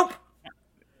 nope.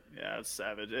 Yeah, it's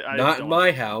savage. Not in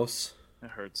my house. It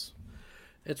hurts.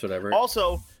 It's whatever.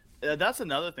 Also, that's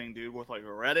another thing, dude, with like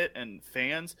Reddit and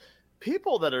fans,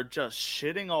 people that are just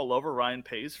shitting all over Ryan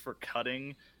Pace for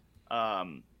cutting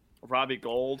Robbie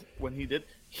Gould when he did.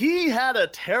 He had a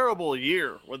terrible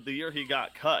year with the year he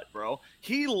got cut, bro.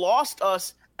 He lost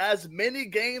us as many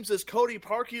games as Cody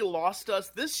Parkey lost us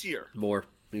this year. More.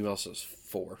 He lost us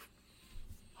 4.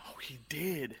 Oh, he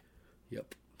did.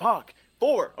 Yep. Fuck.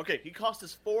 4. Okay, he cost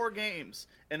us 4 games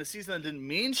in a season that didn't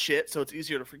mean shit, so it's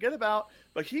easier to forget about.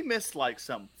 But he missed like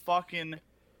some fucking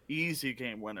easy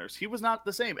game winners. He was not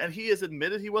the same, and he has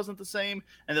admitted he wasn't the same,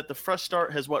 and that the fresh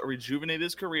start has rejuvenated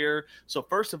his career. So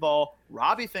first of all,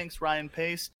 Robbie thanks Ryan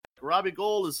Pace. Robbie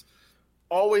Gould has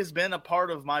always been a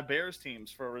part of my Bears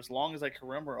teams for as long as I can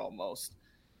remember, almost.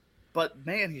 But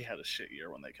man, he had a shit year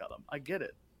when they cut him. I get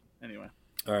it. Anyway.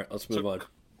 All right, let's move on.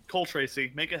 Cole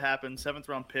Tracy, make it happen. 7th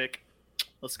round pick.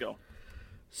 Let's go.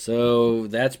 So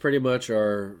that's pretty much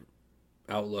our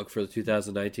outlook for the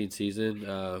 2019 season.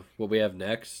 What we have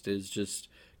next is just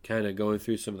kind of going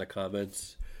through some of the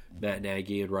comments Matt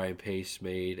Nagy and Ryan Pace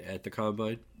made at the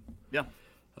Combine. Yeah.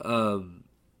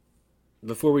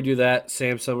 Before we do that,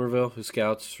 Sam Somerville, who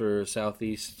scouts for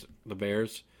Southeast, the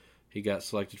Bears, he got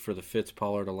selected for the Fitz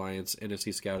Pollard Alliance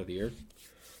NFC Scout of the Year.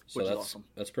 So which is awesome.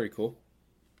 That's pretty cool.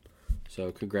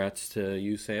 So congrats to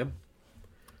you, Sam.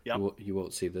 Yeah, you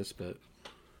won't see this, but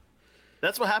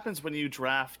that's what happens when you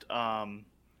draft a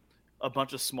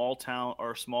bunch of small town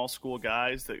or small school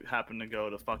guys that happen to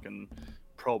go to fucking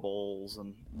Pro Bowls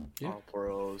and All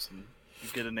Pros, and you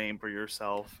get a name for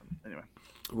yourself. Anyway,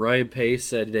 Ryan Pace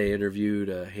said they interviewed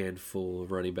a handful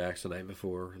of running backs the night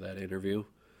before that interview.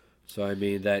 So I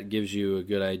mean that gives you a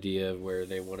good idea of where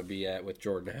they want to be at with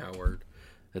Jordan Howard.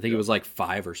 I think it was like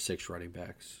 5 or 6 running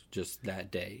backs just that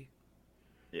day.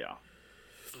 Yeah.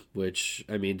 Which,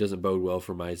 I mean, doesn't bode well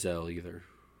for Mizell either.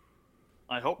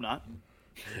 I hope not.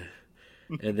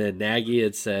 And then Nagy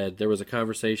had said there was a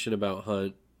conversation about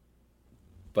Hunt,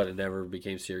 but it never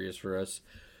became serious for us.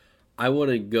 I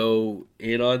want to go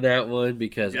in on that one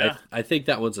because I think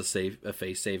that one's a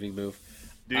face-saving move.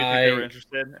 Do you think they were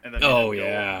interested? And then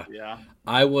yeah.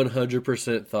 I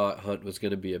 100% thought Hunt was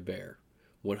going to be a Bear.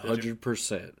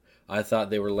 100%. I thought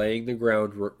they were laying the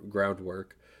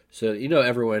groundwork. So,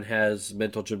 everyone has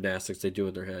mental gymnastics they do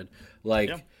in their head.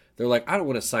 They're like, I don't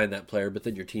want to sign that player, but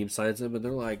then your team signs them, and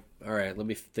they're like, all right, let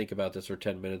me think about this for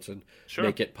 10 minutes and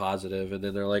make it positive. And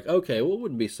then they're like, okay, well, it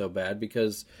wouldn't be so bad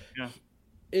because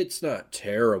it's not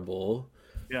terrible.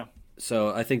 Yeah.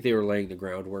 So I think they were laying the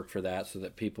groundwork for that so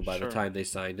that people, by the time they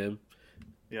signed him,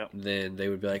 then they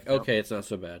would be like, okay, it's not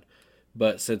so bad.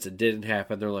 But since it didn't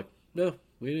happen, they're like, no,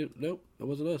 we didn't. Nope, that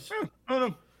wasn't us.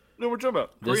 No, we're talking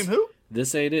about Kareem who?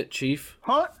 This ain't it, Chief.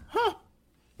 Huh? Yeah,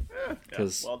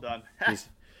 well done. Just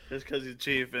because he's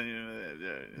Chief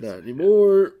and not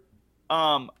anymore.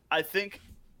 I think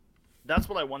that's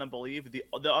what I want to believe. The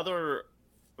other,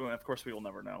 of course, we will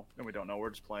never know, and we don't know.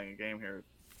 We're just playing a game here,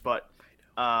 but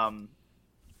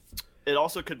it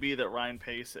also could be that Ryan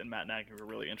Pace and Matt Nagy were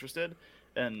really interested.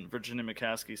 And Virginia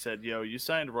McCaskey said, yo, you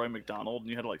signed Roy McDonald, and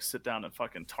you had to sit down and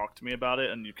fucking talk to me about it,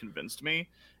 and you convinced me,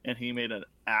 and he made an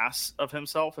ass of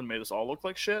himself and made us all look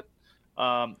like shit.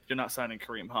 You're not signing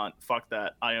Kareem Hunt. Fuck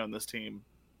that. I own this team.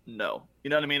 No. You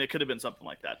know what I mean? It could have been something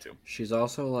like that, too. She's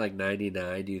also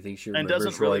 99. Do you think she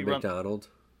remembers Roy McDonald?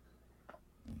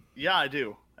 Yeah, I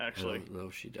do, actually. I don't know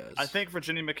if she does. I think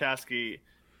Virginia McCaskey,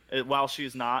 while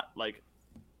she's not,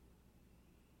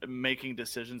 making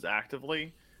decisions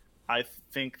actively, I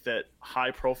think that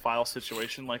high-profile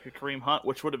situation like a Kareem Hunt,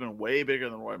 which would have been way bigger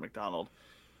than Roy McDonald,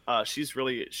 she's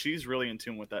really in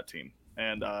tune with that team.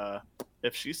 And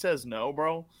if she says no,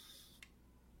 bro,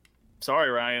 sorry,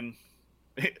 Ryan,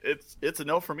 it's a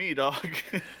no for me, dog.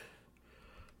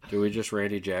 Do we just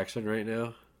Randy Jackson right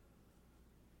now?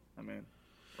 I mean,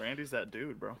 Randy's that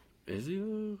dude, bro. Is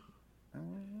he?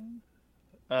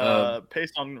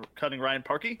 Based on cutting Ryan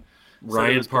Parkey.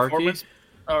 Ryan Parkey?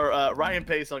 or Ryan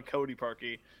Pace on Cody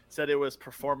Parkey said it was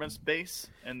performance base,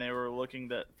 and they were looking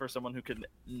for someone who could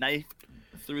knife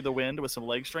through the wind with some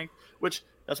leg strength, which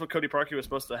that's what Cody Parkey was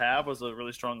supposed to have, was a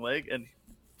really strong leg. And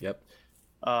yep.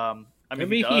 I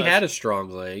mean he had a strong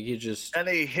leg. He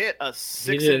hit a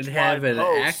 6-inch He didn't have an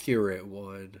post. accurate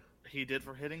one. He did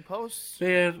for hitting posts.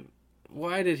 Man,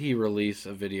 why did he release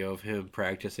a video of him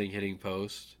practicing hitting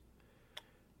posts?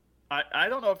 I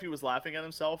don't know if he was laughing at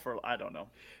himself or I don't know.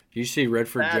 You see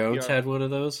Redford Jones had one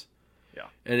of those? Yeah.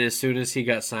 And as soon as he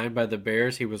got signed by the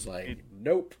Bears, he was like,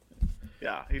 nope.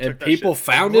 Yeah. And people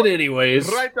found it anyways.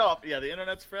 Right off. Yeah, the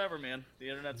internet's forever, man. The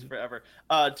internet's forever.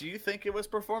 Do you think it was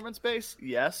performance-based?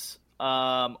 Yes.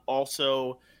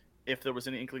 Also, if there was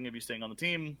any inkling of you staying on the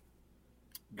team,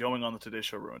 going on the Today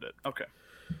Show ruined it. Okay.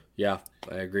 Yeah,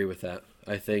 I agree with that.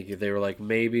 I think they were like,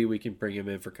 maybe we can bring him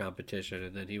in for competition.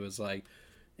 And then he was like,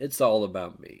 it's all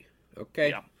about me.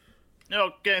 Okay. Yeah.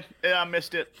 Okay, I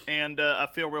missed it, and I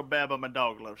feel real bad, but my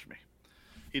dog loves me.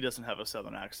 He doesn't have a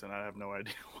southern accent. I have no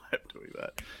idea why I'm doing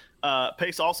that.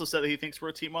 Pace also said that he thinks we're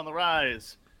a team on the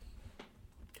rise.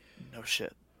 No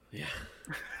shit. Yeah.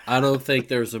 I don't think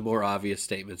there's a more obvious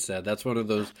statement said. That's one of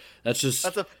those. That's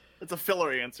a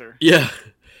filler answer. Yeah.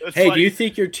 Hey, like, do you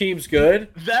think your team's good?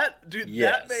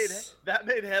 Yes. That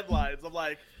made headlines. I'm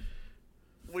like,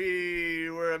 we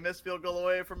were a missed field goal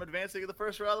away from advancing to the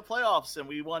first round of the playoffs, and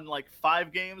we won like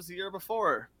 5 games the year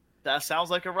before. That sounds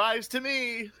like a rise to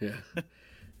me. Yeah.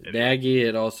 Nagy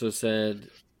had also said,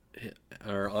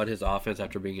 or on his offense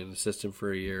after being an assistant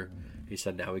for a year, he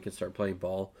said now we can start playing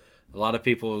ball. A lot of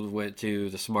people went to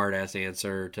the smart-ass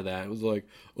answer to that. It was like,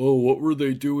 oh, what were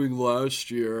they doing last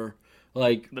year?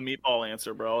 Like the meatball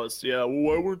answer, bro, is, yeah, well,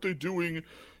 why weren't they doing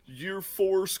year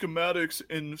 4 schematics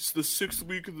in the 6th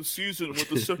week of the season with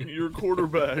the second-year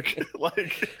quarterback?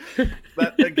 Like,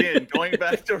 that, again, going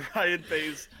back to Ryan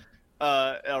Pace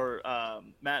or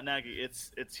Matt Nagy,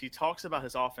 it's he talks about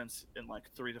his offense in like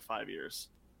 3 to 5 years.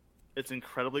 It's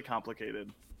incredibly complicated,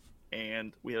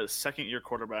 and we had a second-year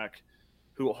quarterback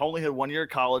who only had 1 year of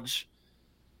college,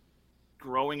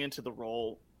 growing into the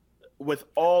role with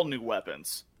all new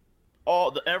weapons.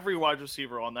 Every wide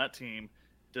receiver on that team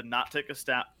did not take a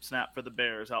snap for the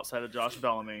Bears outside of Josh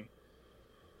Bellamy,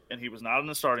 and he was not in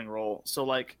the starting role. So,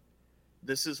 like,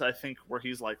 this is, I think, where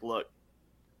he's like, look,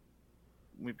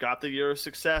 we've got the year of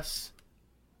success.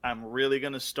 I'm really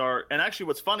going to start. And actually,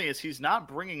 what's funny is he's not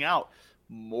bringing out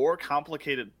more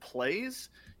complicated plays.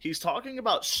 He's talking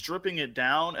about stripping it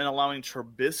down and allowing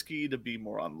Trubisky to be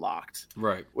more unlocked.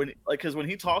 Right. Because when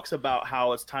he talks about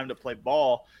how it's time to play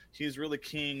ball, he's really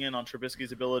keying in on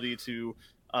Trubisky's ability to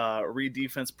read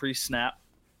defense pre-snap,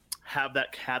 have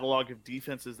that catalog of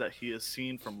defenses that he has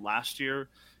seen from last year,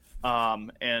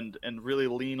 and really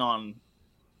lean on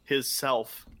his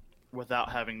self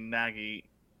without having Nagy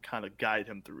kind of guide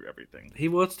him through everything. He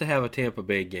wants to have a Tampa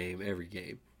Bay game every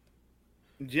game.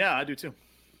 Yeah, I do too.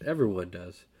 Everyone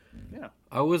does. Yeah.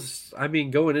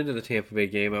 Going into the Tampa Bay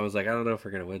game, I was like, I don't know if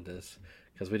we're going to win this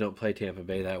because we don't play Tampa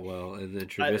Bay that well. And then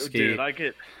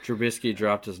Trubisky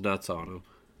dropped his nuts on him.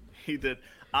 He did.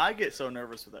 I get so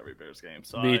nervous with every Bears game.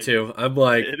 So Me too. I'm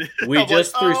like, we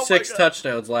just threw 6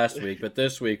 touchdowns last week, but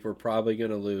this week we're probably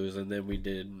going to lose. And then we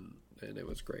did, and it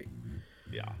was great.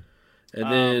 Yeah.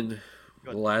 And then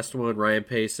the last one, Ryan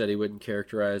Pace said he wouldn't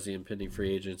characterize the impending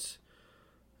free agents,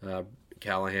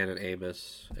 Callahan and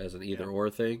Amos, as an either-or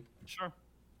thing. Sure.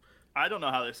 I don't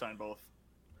know how they signed both.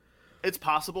 It's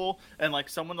possible, and like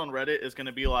someone on Reddit is going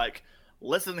to be like,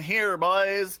 listen here,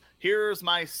 boys, here's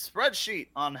my spreadsheet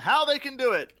on how they can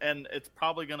do it, and it's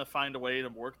probably going to find a way to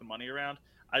work the money around.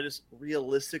 I just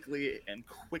realistically and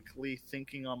quickly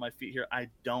thinking on my feet here, I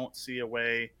don't see a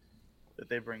way that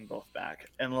they bring both back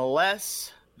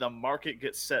unless the market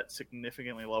gets set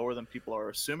significantly lower than people are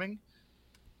assuming,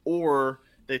 or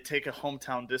they take a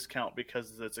hometown discount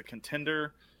because it's a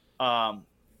contender.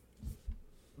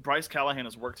 Bryce Callahan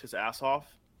has worked his ass off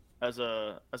as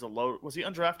a low. Was he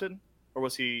undrafted or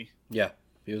was he? Yeah,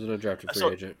 he was an undrafted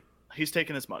free agent. He's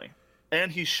taking his money,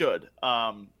 and he should.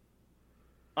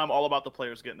 I'm all about the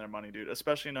players getting their money, dude.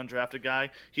 Especially an undrafted guy.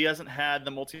 He hasn't had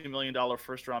the multi-million-dollar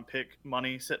first-round pick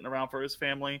money sitting around for his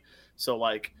family, so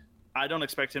like, I don't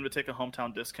expect him to take a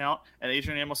hometown discount. And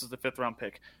Adrian Amos is the 5th-round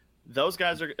pick. Those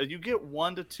guys you get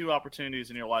 1 to 2 opportunities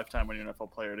in your lifetime when you're an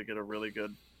NFL player to get a really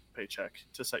good paycheck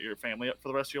to set your family up for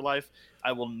the rest of your life.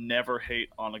 I will never hate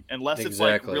on unless it's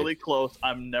like really close.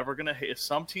 I'm never gonna hate if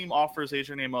some team offers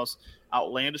Adrian Amos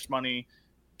outlandish money.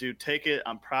 Dude, take it.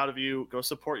 I'm proud of you. Go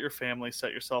support your family.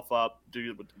 Set yourself up.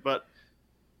 But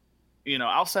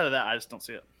outside of that, I just don't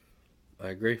see it. I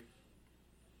agree.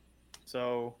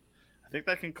 So I think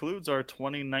that concludes our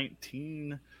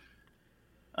 2019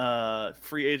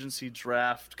 free agency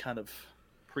draft kind of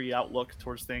pre-outlook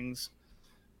towards things.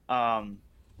 I'll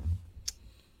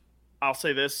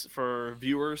say this for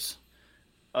viewers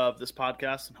of this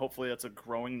podcast, and hopefully that's a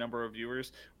growing number of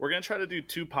viewers. We're going to try to do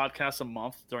 2 podcasts a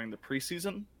month during the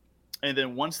preseason. And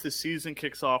then once the season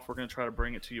kicks off, we're going to try to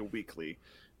bring it to you weekly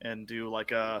and do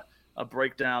like a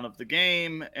breakdown of the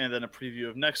game and then a preview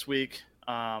of next week.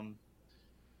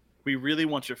 We really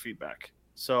want your feedback.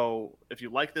 So if you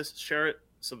like this, share it,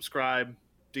 subscribe,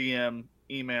 DM,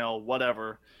 email,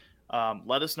 whatever.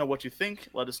 Let us know what you think.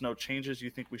 Let us know changes you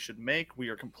think we should make. We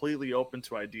are completely open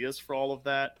to ideas for all of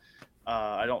that.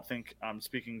 I don't think I'm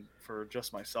speaking for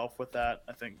just myself with that.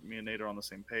 I think me and Nate are on the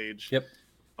same page. Yep.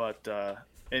 But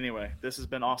anyway, this has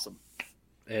been awesome.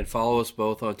 And follow us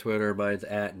both on Twitter. Mine's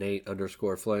at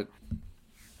Nate_Flint.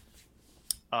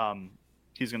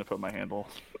 He's going to put my handle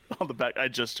on the back. I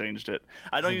just changed it.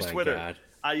 I don't use Twitter. God.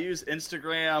 I use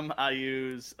Instagram. I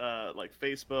use like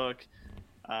Facebook.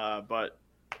 But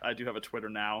I do have a Twitter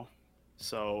now.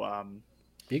 So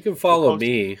you can follow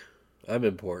me. I'm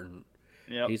important.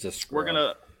 Yeah, he's a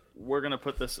scrub. We're gonna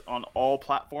put this on all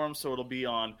platforms, so it'll be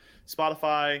on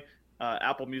Spotify,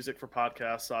 Apple Music for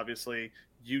podcasts, obviously,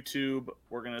 YouTube.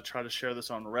 We're gonna try to share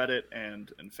this on Reddit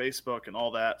and Facebook and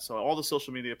all that. So all the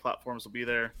social media platforms will be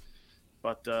there.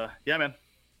 But yeah, man.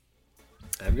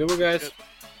 Have a good one, guys.